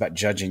this is about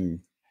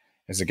judging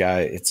as a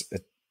guy.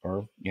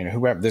 Or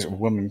whoever, this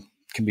woman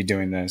can be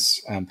doing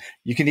this.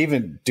 You can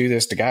even do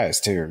this to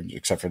guys too,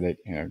 except for that,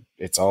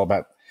 it's all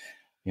about,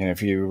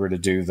 if you were to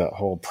do the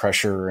whole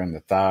pressure and the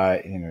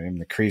thigh, in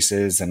the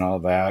creases and all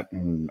that,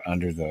 and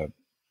under the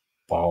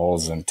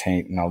balls and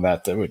taint and all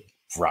that, that would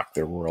rock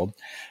their world.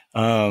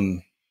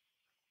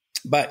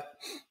 But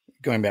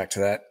going back to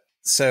that.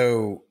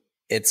 So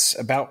it's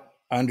about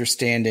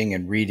understanding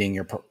and reading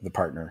the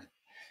partner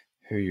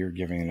who you're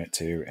giving it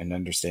to and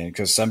understanding.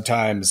 Because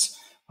sometimes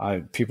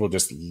people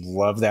just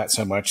love that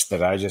so much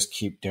that I just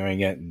keep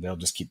doing it and they'll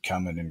just keep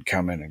coming and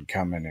coming and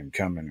coming and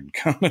coming and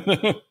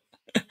coming.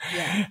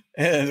 Yeah.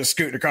 And just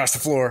scooting across the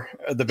floor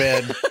of the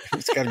bed.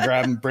 Just got to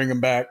grab them, bring them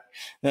back.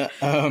 But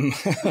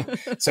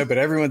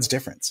everyone's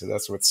different. So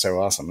that's what's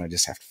so awesome. I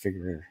just have to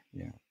figure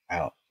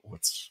out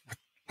what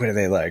do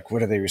they like? What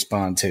do they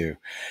respond to?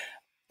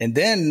 And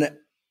then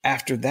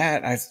after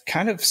that, I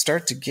kind of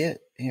start to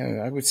get,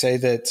 I would say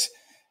that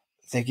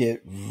they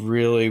get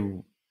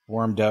really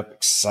warmed up,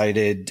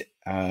 excited.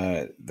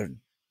 Their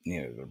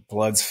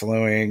blood's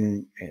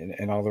flowing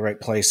in all the right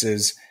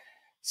places.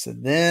 So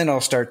then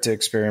I'll start to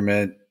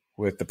experiment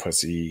with the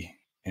pussy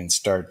and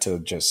start to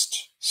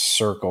just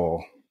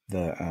circle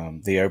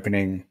the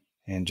opening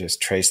and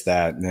just trace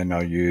that. And then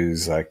I'll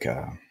use like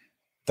a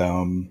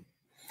thumb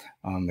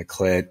on the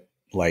clit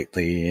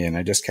lightly, and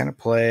I just kind of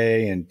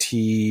play and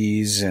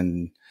tease.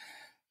 And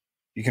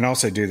you can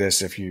also do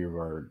this if you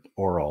are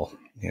oral,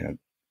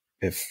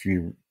 if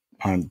you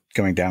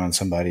going down on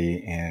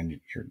somebody and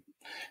you're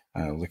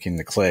licking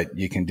the clit,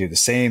 you can do the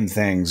same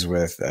things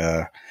with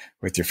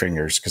your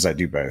fingers, because I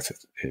do both.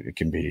 It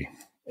can be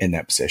in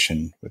that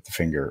position with the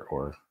finger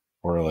or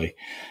orally.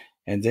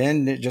 And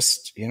then it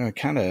just,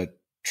 kind of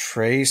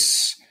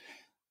trace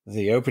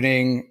the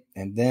opening.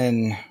 And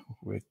then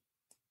with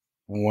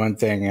one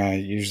thing I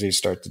usually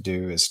start to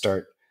do is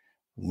start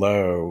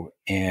low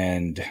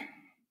and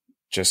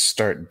just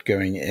start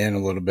going in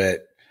a little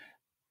bit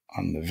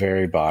on the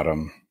very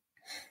bottom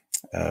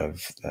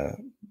of the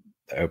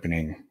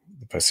opening,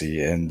 the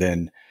pussy, and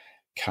then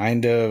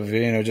kind of,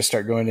 just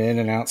start going in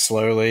and out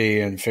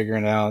slowly and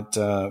figuring out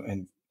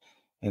and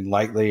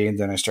lightly. And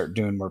then I start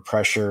doing more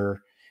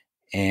pressure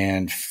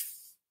and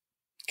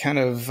kind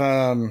of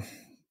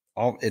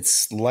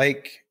it's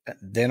like,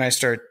 then I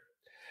start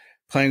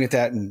playing with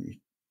that,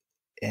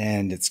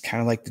 and it's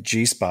kind of like the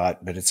G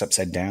spot, but it's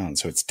upside down.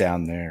 So it's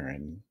down there.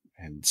 And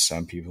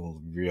some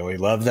people really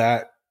love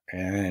that.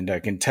 And I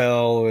can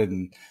tell.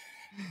 And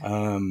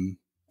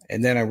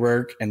then I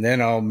work, and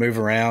then I'll move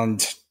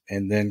around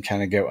and then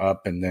kind of go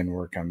up and then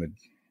work on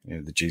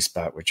the G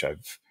spot, which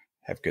I've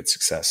had good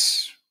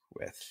success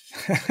with.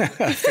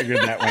 I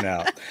figured that one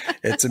out.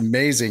 It's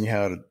amazing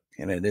how,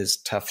 it is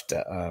tough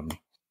to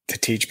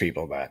teach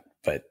people that,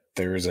 but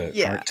there's an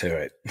art to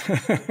it.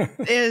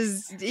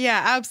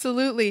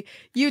 Absolutely.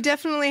 You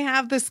definitely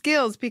have the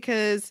skills,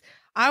 because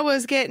I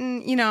was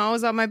getting, I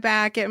was on my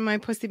back getting my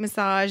pussy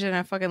massage, and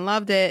I fucking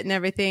loved it and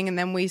everything. And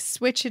then we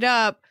switch it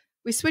up.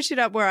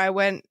 Where I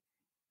went,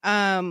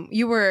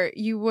 you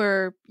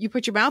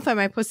put your mouth on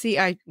my pussy.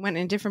 I went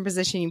in a different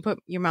position. You put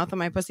your mouth on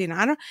my pussy,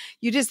 and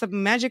you did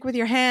some magic with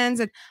your hands,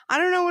 and I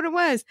don't know what it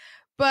was.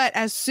 But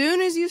as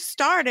soon as you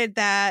started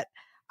that,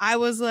 I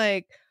was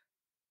like,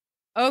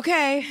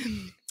 okay,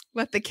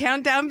 let the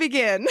countdown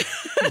begin.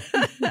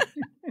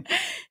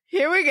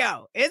 Here we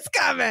go. It's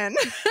coming.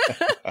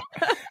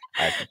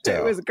 I could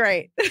tell. It was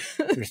great.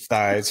 Your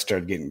thighs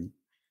started getting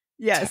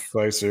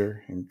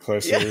closer and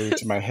closer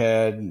to my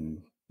head.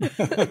 And all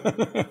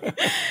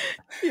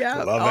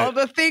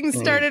the things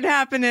started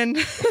happening.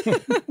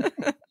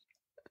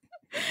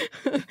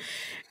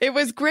 It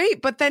was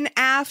great. But then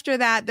after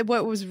that,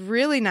 what was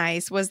really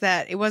nice was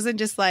that it wasn't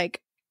just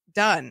like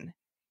done.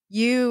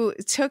 You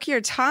took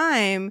your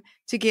time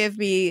to give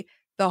me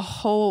the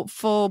whole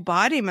full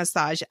body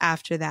massage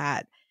after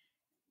that.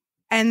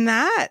 And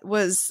that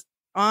was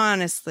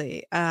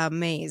honestly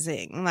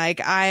amazing.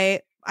 Like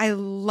I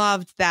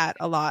loved that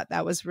a lot.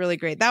 That was really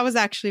great. That was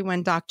actually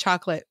when Doc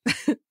Chocolate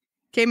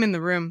came in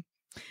the room,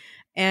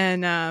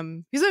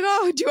 and he's like,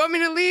 "Oh, do you want me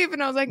to leave?"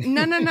 And I was like,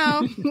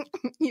 No.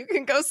 You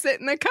can go sit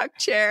in the cuck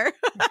chair.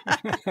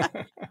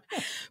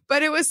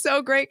 But it was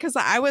so great, because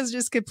I was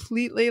just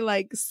completely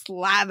like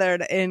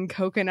slathered in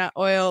coconut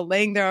oil,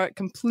 laying there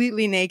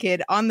completely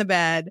naked on the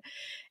bed,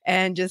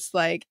 and just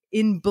like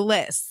in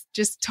bliss,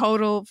 just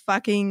total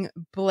fucking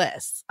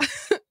bliss.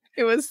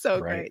 It was so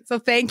great. So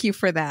thank you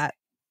for that.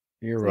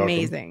 You're welcome.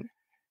 Amazing.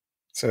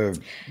 So,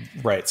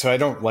 right. So I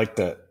don't like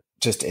to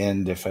just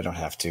end if I don't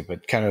have to,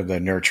 but kind of the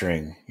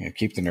nurturing,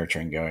 keep the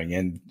nurturing going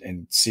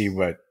and see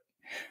what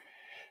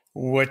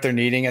they're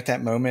needing at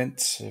that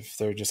moment. If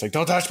they're just like,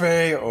 don't touch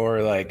me,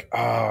 or like, oh,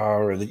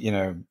 or, I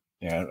don't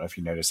know if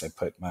you notice, I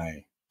put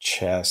my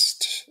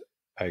chest,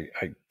 I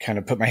kind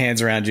of put my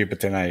hands around you,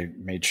 but then I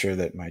made sure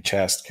that my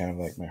chest, kind of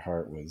like my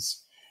heart,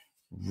 was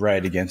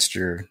right against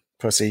your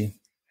pussy.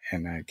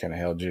 And I kind of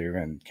held you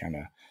and kind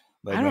of,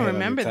 I don't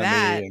remember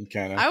that.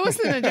 I was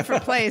in a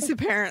different place,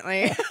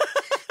 apparently.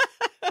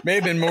 May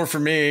have been more for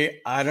me.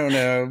 I don't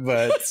know,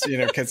 but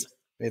because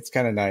it's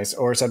kind of nice.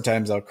 Or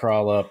sometimes I'll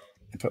crawl up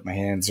and put my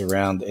hands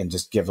around and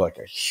just give like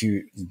a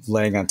huge,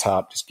 laying on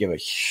top, just give a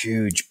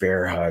huge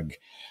bear hug.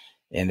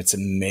 And it's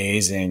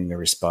amazing the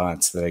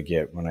response that I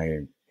get when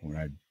I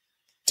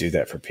do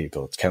that for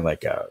people. It's kind of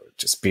like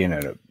just being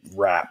in a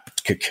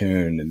wrapped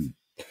cocoon, and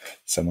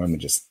some women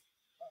just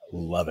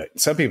love it.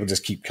 Some people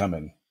just keep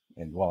coming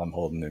And while I'm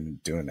holding them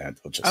and doing that,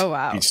 they'll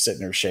just be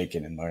sitting there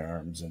shaking in my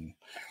arms. And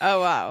oh,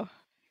 wow.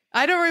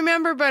 I don't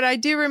remember, but I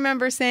do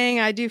remember saying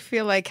I do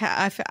feel like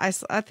I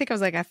think I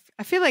was like,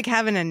 I feel like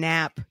having a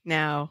nap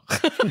now.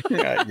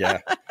 yeah.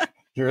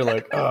 You're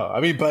like, oh,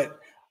 I mean, but,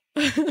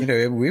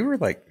 we were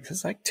like, it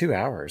was like 2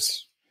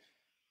 hours.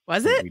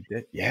 Was it? We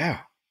did.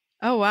 Yeah.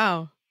 Oh,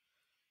 wow.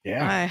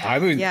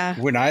 Yeah.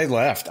 When I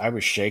left, I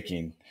was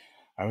shaking.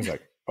 I was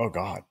like, oh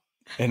God.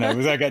 And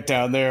I got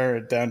down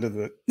to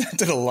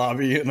the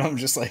lobby, and I'm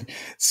just like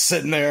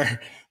sitting there.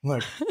 I'm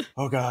like,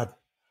 oh God.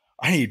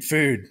 I need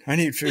food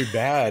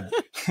bad.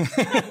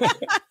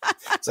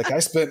 It's like I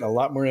spent a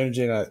lot more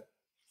energy than I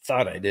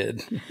thought I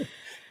did.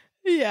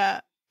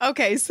 Yeah.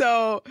 Okay.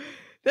 So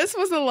this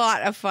was a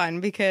lot of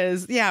fun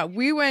because,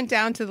 we went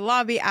down to the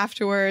lobby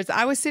afterwards.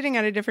 I was sitting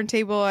at a different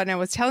table and I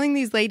was telling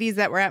these ladies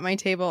that were at my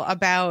table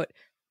about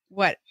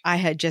what I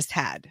had just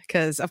had.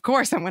 Because, of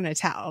course, I'm going to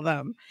tell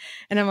them.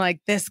 And I'm like,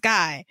 this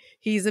guy,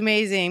 he's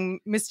amazing.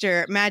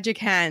 Mr. Magic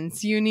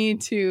Hands, you need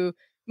to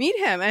meet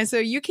him. And so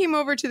you came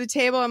over to the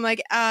table. I'm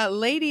like,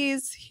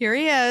 ladies, here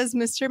he is,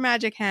 Mr.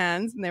 Magic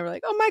Hands. And they were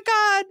like, oh my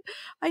God,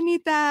 I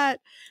need that.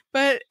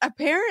 But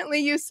apparently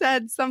you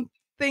said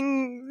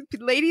something,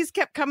 ladies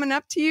kept coming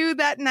up to you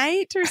that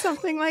night or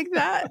something like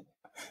that.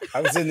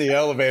 I was in the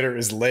elevator. It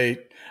was late.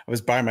 I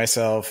was by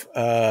myself.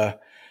 I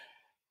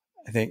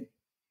think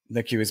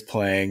Nikki was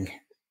playing,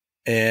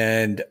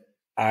 and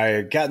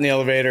I got in the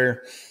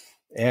elevator.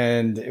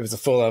 And it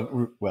was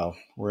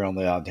we're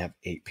only allowed to have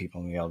 8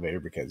 people in the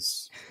elevator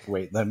because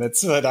weight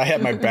limits. But I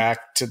had my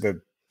back to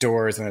the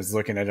doors and I was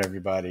looking at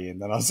everybody.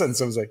 And then all of a sudden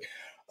someone's like,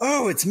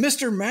 oh, it's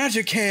Mr.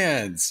 Magic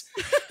Hands,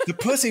 the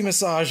pussy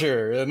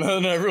massager. And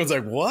then everyone's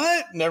like,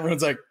 what? And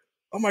everyone's like,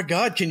 oh my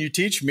God, can you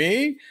teach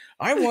me?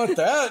 I want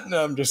that. And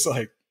I'm just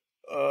like,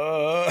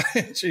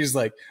 she's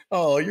like,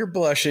 oh, you're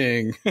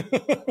blushing.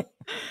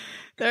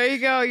 There you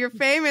go. You're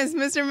famous,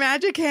 Mr.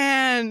 Magic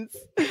Hands.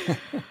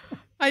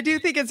 I do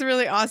think it's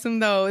really awesome,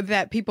 though,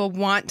 that people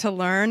want to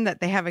learn, that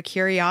they have a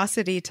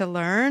curiosity to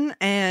learn.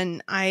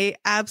 And I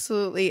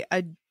absolutely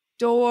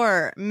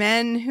adore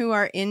men who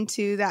are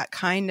into that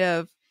kind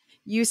of,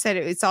 you said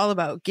it's all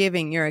about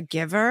giving. You're a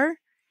giver.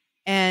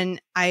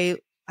 And I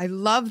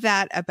love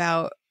that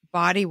about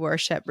body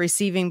worship,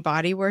 receiving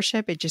body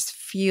worship. It just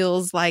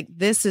feels like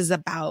this is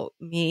about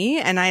me.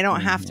 And I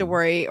don't have to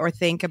worry or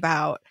think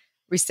about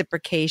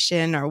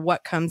reciprocation or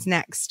what comes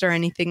next or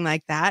anything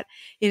like that.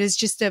 It is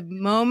just a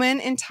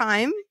moment in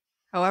time,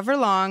 however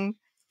long,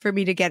 for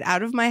me to get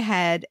out of my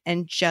head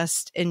and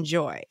just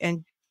enjoy.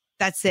 And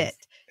that's it.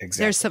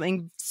 Exactly. There's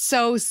something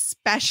so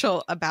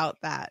special about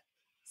that.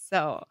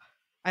 So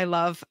I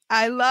love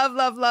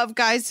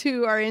guys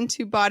who are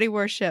into body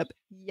worship.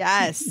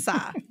 Yes.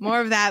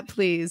 More of that,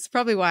 please.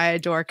 Probably why I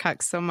adore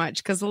CUCK so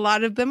much, because a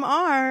lot of them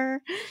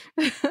are.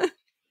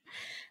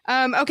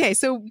 Okay,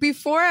 so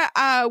before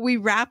we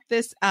wrap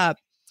this up,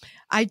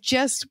 I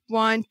just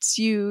want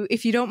you,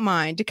 if you don't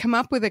mind, to come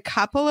up with a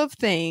couple of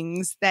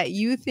things that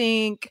you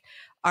think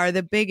are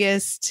the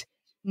biggest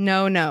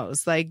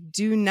no-nos. Like,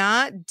 do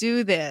not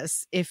do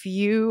this if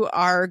you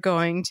are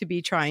going to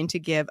be trying to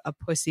give a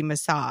pussy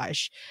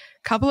massage.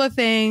 Couple of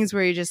things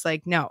where you're just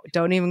like, no,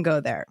 don't even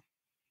go there.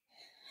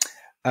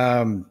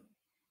 Don't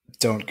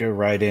go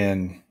right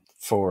in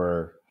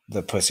for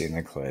the pussy and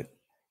the clit.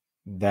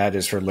 That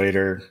is for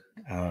later.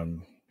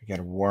 You got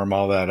to warm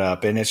all that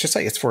up, and it's just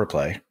like it's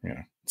foreplay.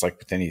 It's like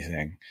with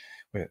anything,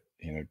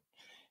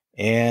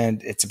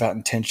 and it's about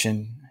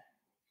intention.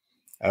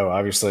 Oh,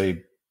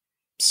 obviously,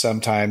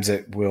 sometimes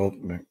it will.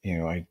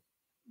 I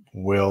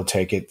will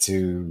take it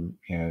to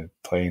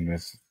playing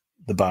with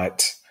the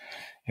butt.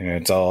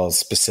 It's all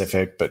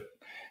specific, but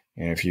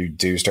if you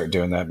do start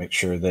doing that, make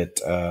sure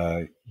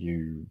that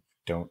you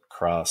don't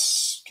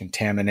cross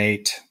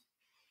contaminate,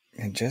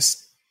 and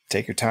just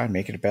take your time.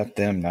 Make it about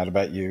them, not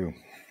about you.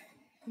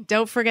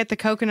 Don't forget the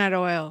coconut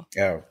oil.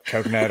 Oh,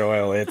 coconut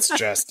oil. It's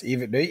just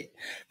even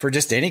for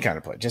just any kind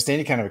of play, just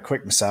any kind of a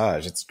quick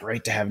massage. It's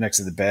great to have next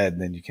to the bed.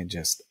 And then you can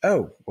just,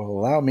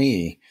 allow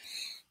me.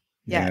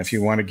 If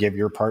you want to give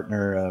your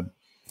partner,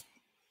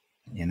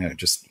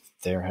 just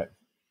there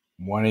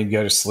wanting to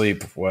go to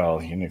sleep. Well,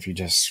 if you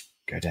just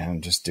go down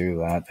and just do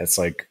that, that's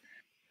like,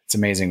 it's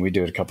amazing. We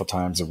do it a couple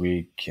times a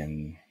week,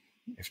 and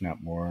if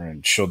not more,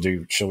 and she'll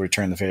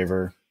return the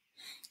favor.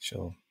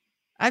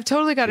 I've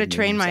totally got to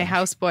train my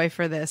houseboy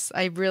for this.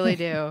 I really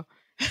do.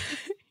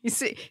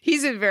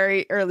 He's in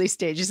very early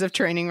stages of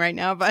training right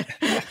now, but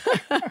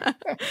I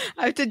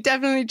have to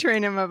definitely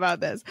train him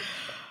about this.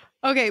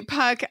 Okay,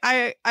 Puck,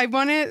 I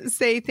want to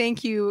say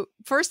thank you,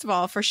 first of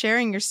all, for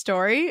sharing your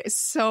story. It's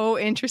so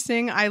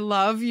interesting. I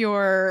love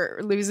your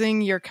losing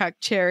your cuck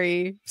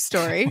cherry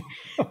story.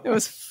 It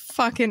was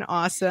fucking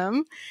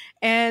awesome.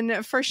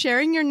 And for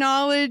sharing your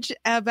knowledge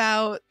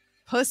about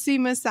pussy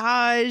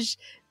massage.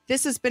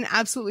 This has been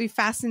absolutely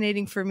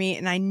fascinating for me.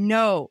 And I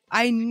know,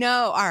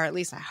 or at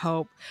least I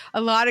hope,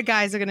 a lot of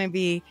guys are going to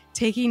be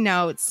taking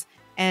notes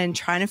and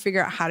trying to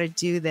figure out how to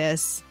do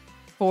this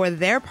for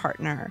their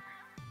partner.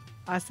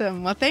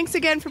 Awesome. Well, thanks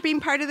again for being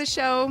part of the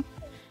show.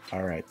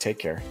 All right. Take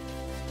care.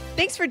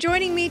 Thanks for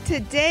joining me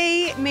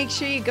today. Make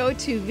sure you go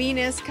to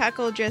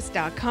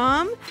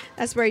venuscuckoldress.com.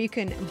 That's where you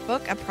can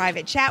book a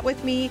private chat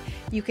with me.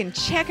 You can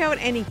check out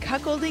any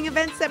cuckolding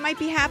events that might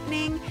be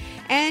happening.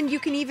 And you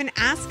can even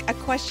ask a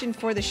question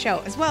for the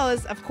show, as well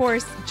as, of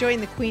course,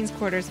 join the Queen's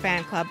Quarters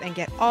fan club and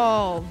get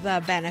all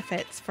the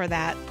benefits for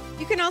that.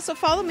 You can also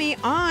follow me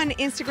on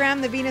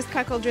Instagram, the Venus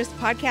Cuckoldress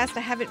Podcast.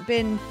 I haven't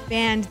been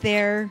banned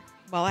there.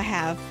 Well, I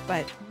have,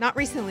 but not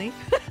recently.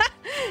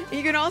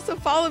 You can also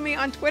follow me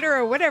on Twitter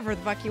or whatever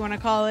the fuck you want to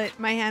call it.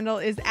 My handle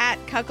is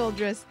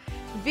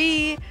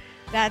 @CuckoldressV.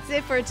 That's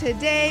it for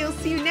today. We'll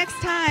see you next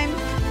time.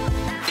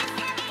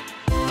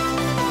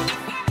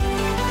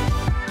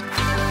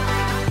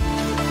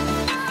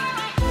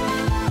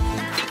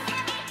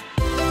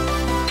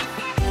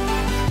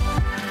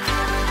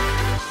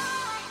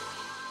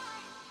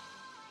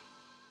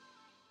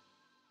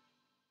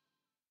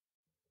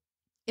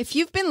 If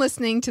you've been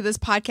listening to this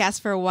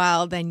podcast for a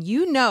while, then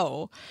you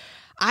know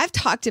I've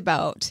talked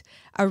about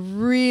a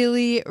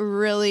really,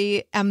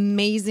 really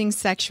amazing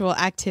sexual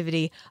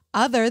activity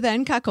other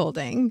than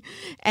cuckolding,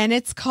 and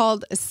it's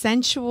called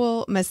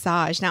sensual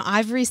massage. Now,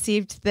 I've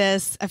received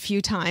this a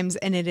few times,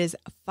 and it is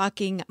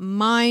fucking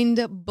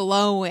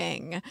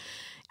mind-blowing.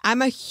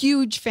 I'm a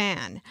huge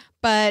fan,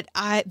 but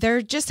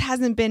there just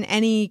hasn't been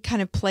any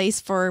kind of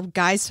place for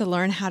guys to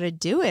learn how to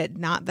do it,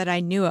 not that I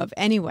knew of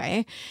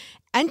anyway.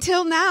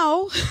 Until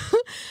now,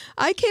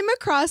 I came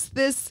across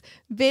this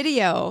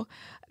video,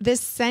 this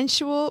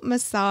sensual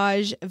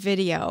massage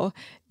video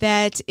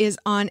that is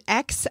on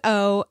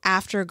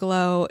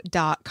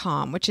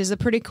xoafterglow.com, which is a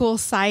pretty cool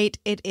site.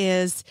 It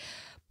is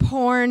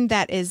porn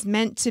that is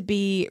meant to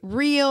be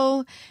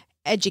real,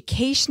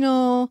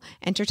 educational,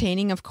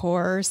 entertaining, of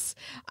course,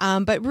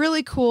 but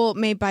really cool,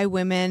 made by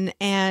women,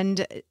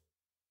 and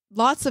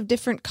lots of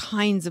different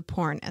kinds of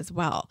porn as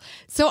well.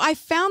 So I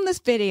found this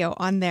video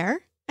on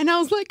there. And I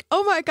was like,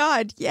 oh my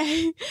God,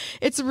 yay.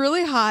 It's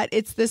really hot.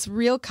 It's this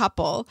real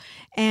couple.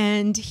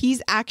 And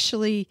he's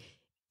actually,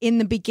 in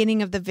the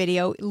beginning of the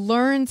video,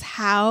 learns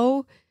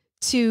how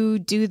to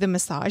do the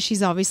massage.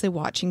 He's obviously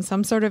watching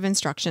some sort of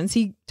instructions.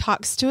 He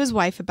talks to his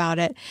wife about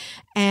it.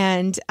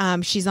 And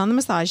she's on the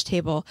massage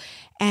table.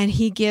 And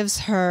he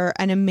gives her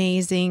an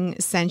amazing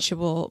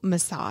sensual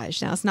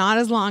massage. Now, it's not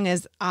as long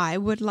as I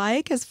would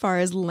like as far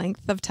as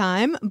length of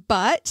time,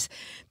 but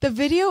the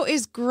video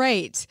is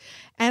great.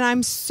 And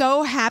I'm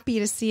so happy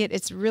to see it.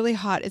 It's really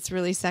hot. It's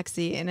really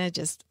sexy. And it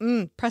just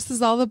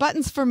presses all the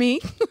buttons for me.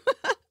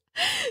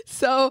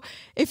 So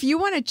if you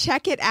want to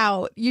check it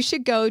out, you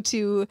should go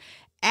to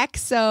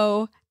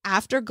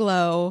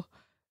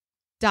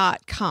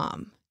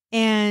xoafterglow.com.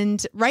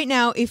 And right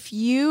now, if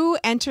you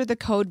enter the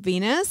code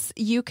Venus,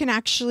 you can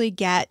actually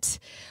get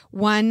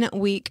 1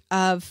 week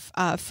of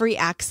free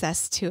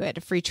access to it,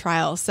 a free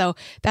trial. So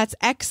that's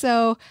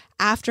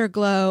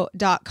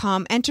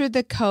xoafterglow.com. Enter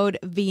the code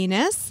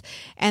Venus.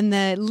 And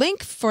the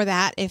link for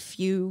that, if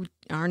you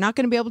are not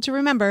going to be able to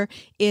remember,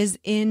 is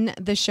in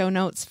the show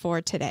notes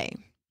for today.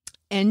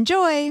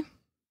 Enjoy.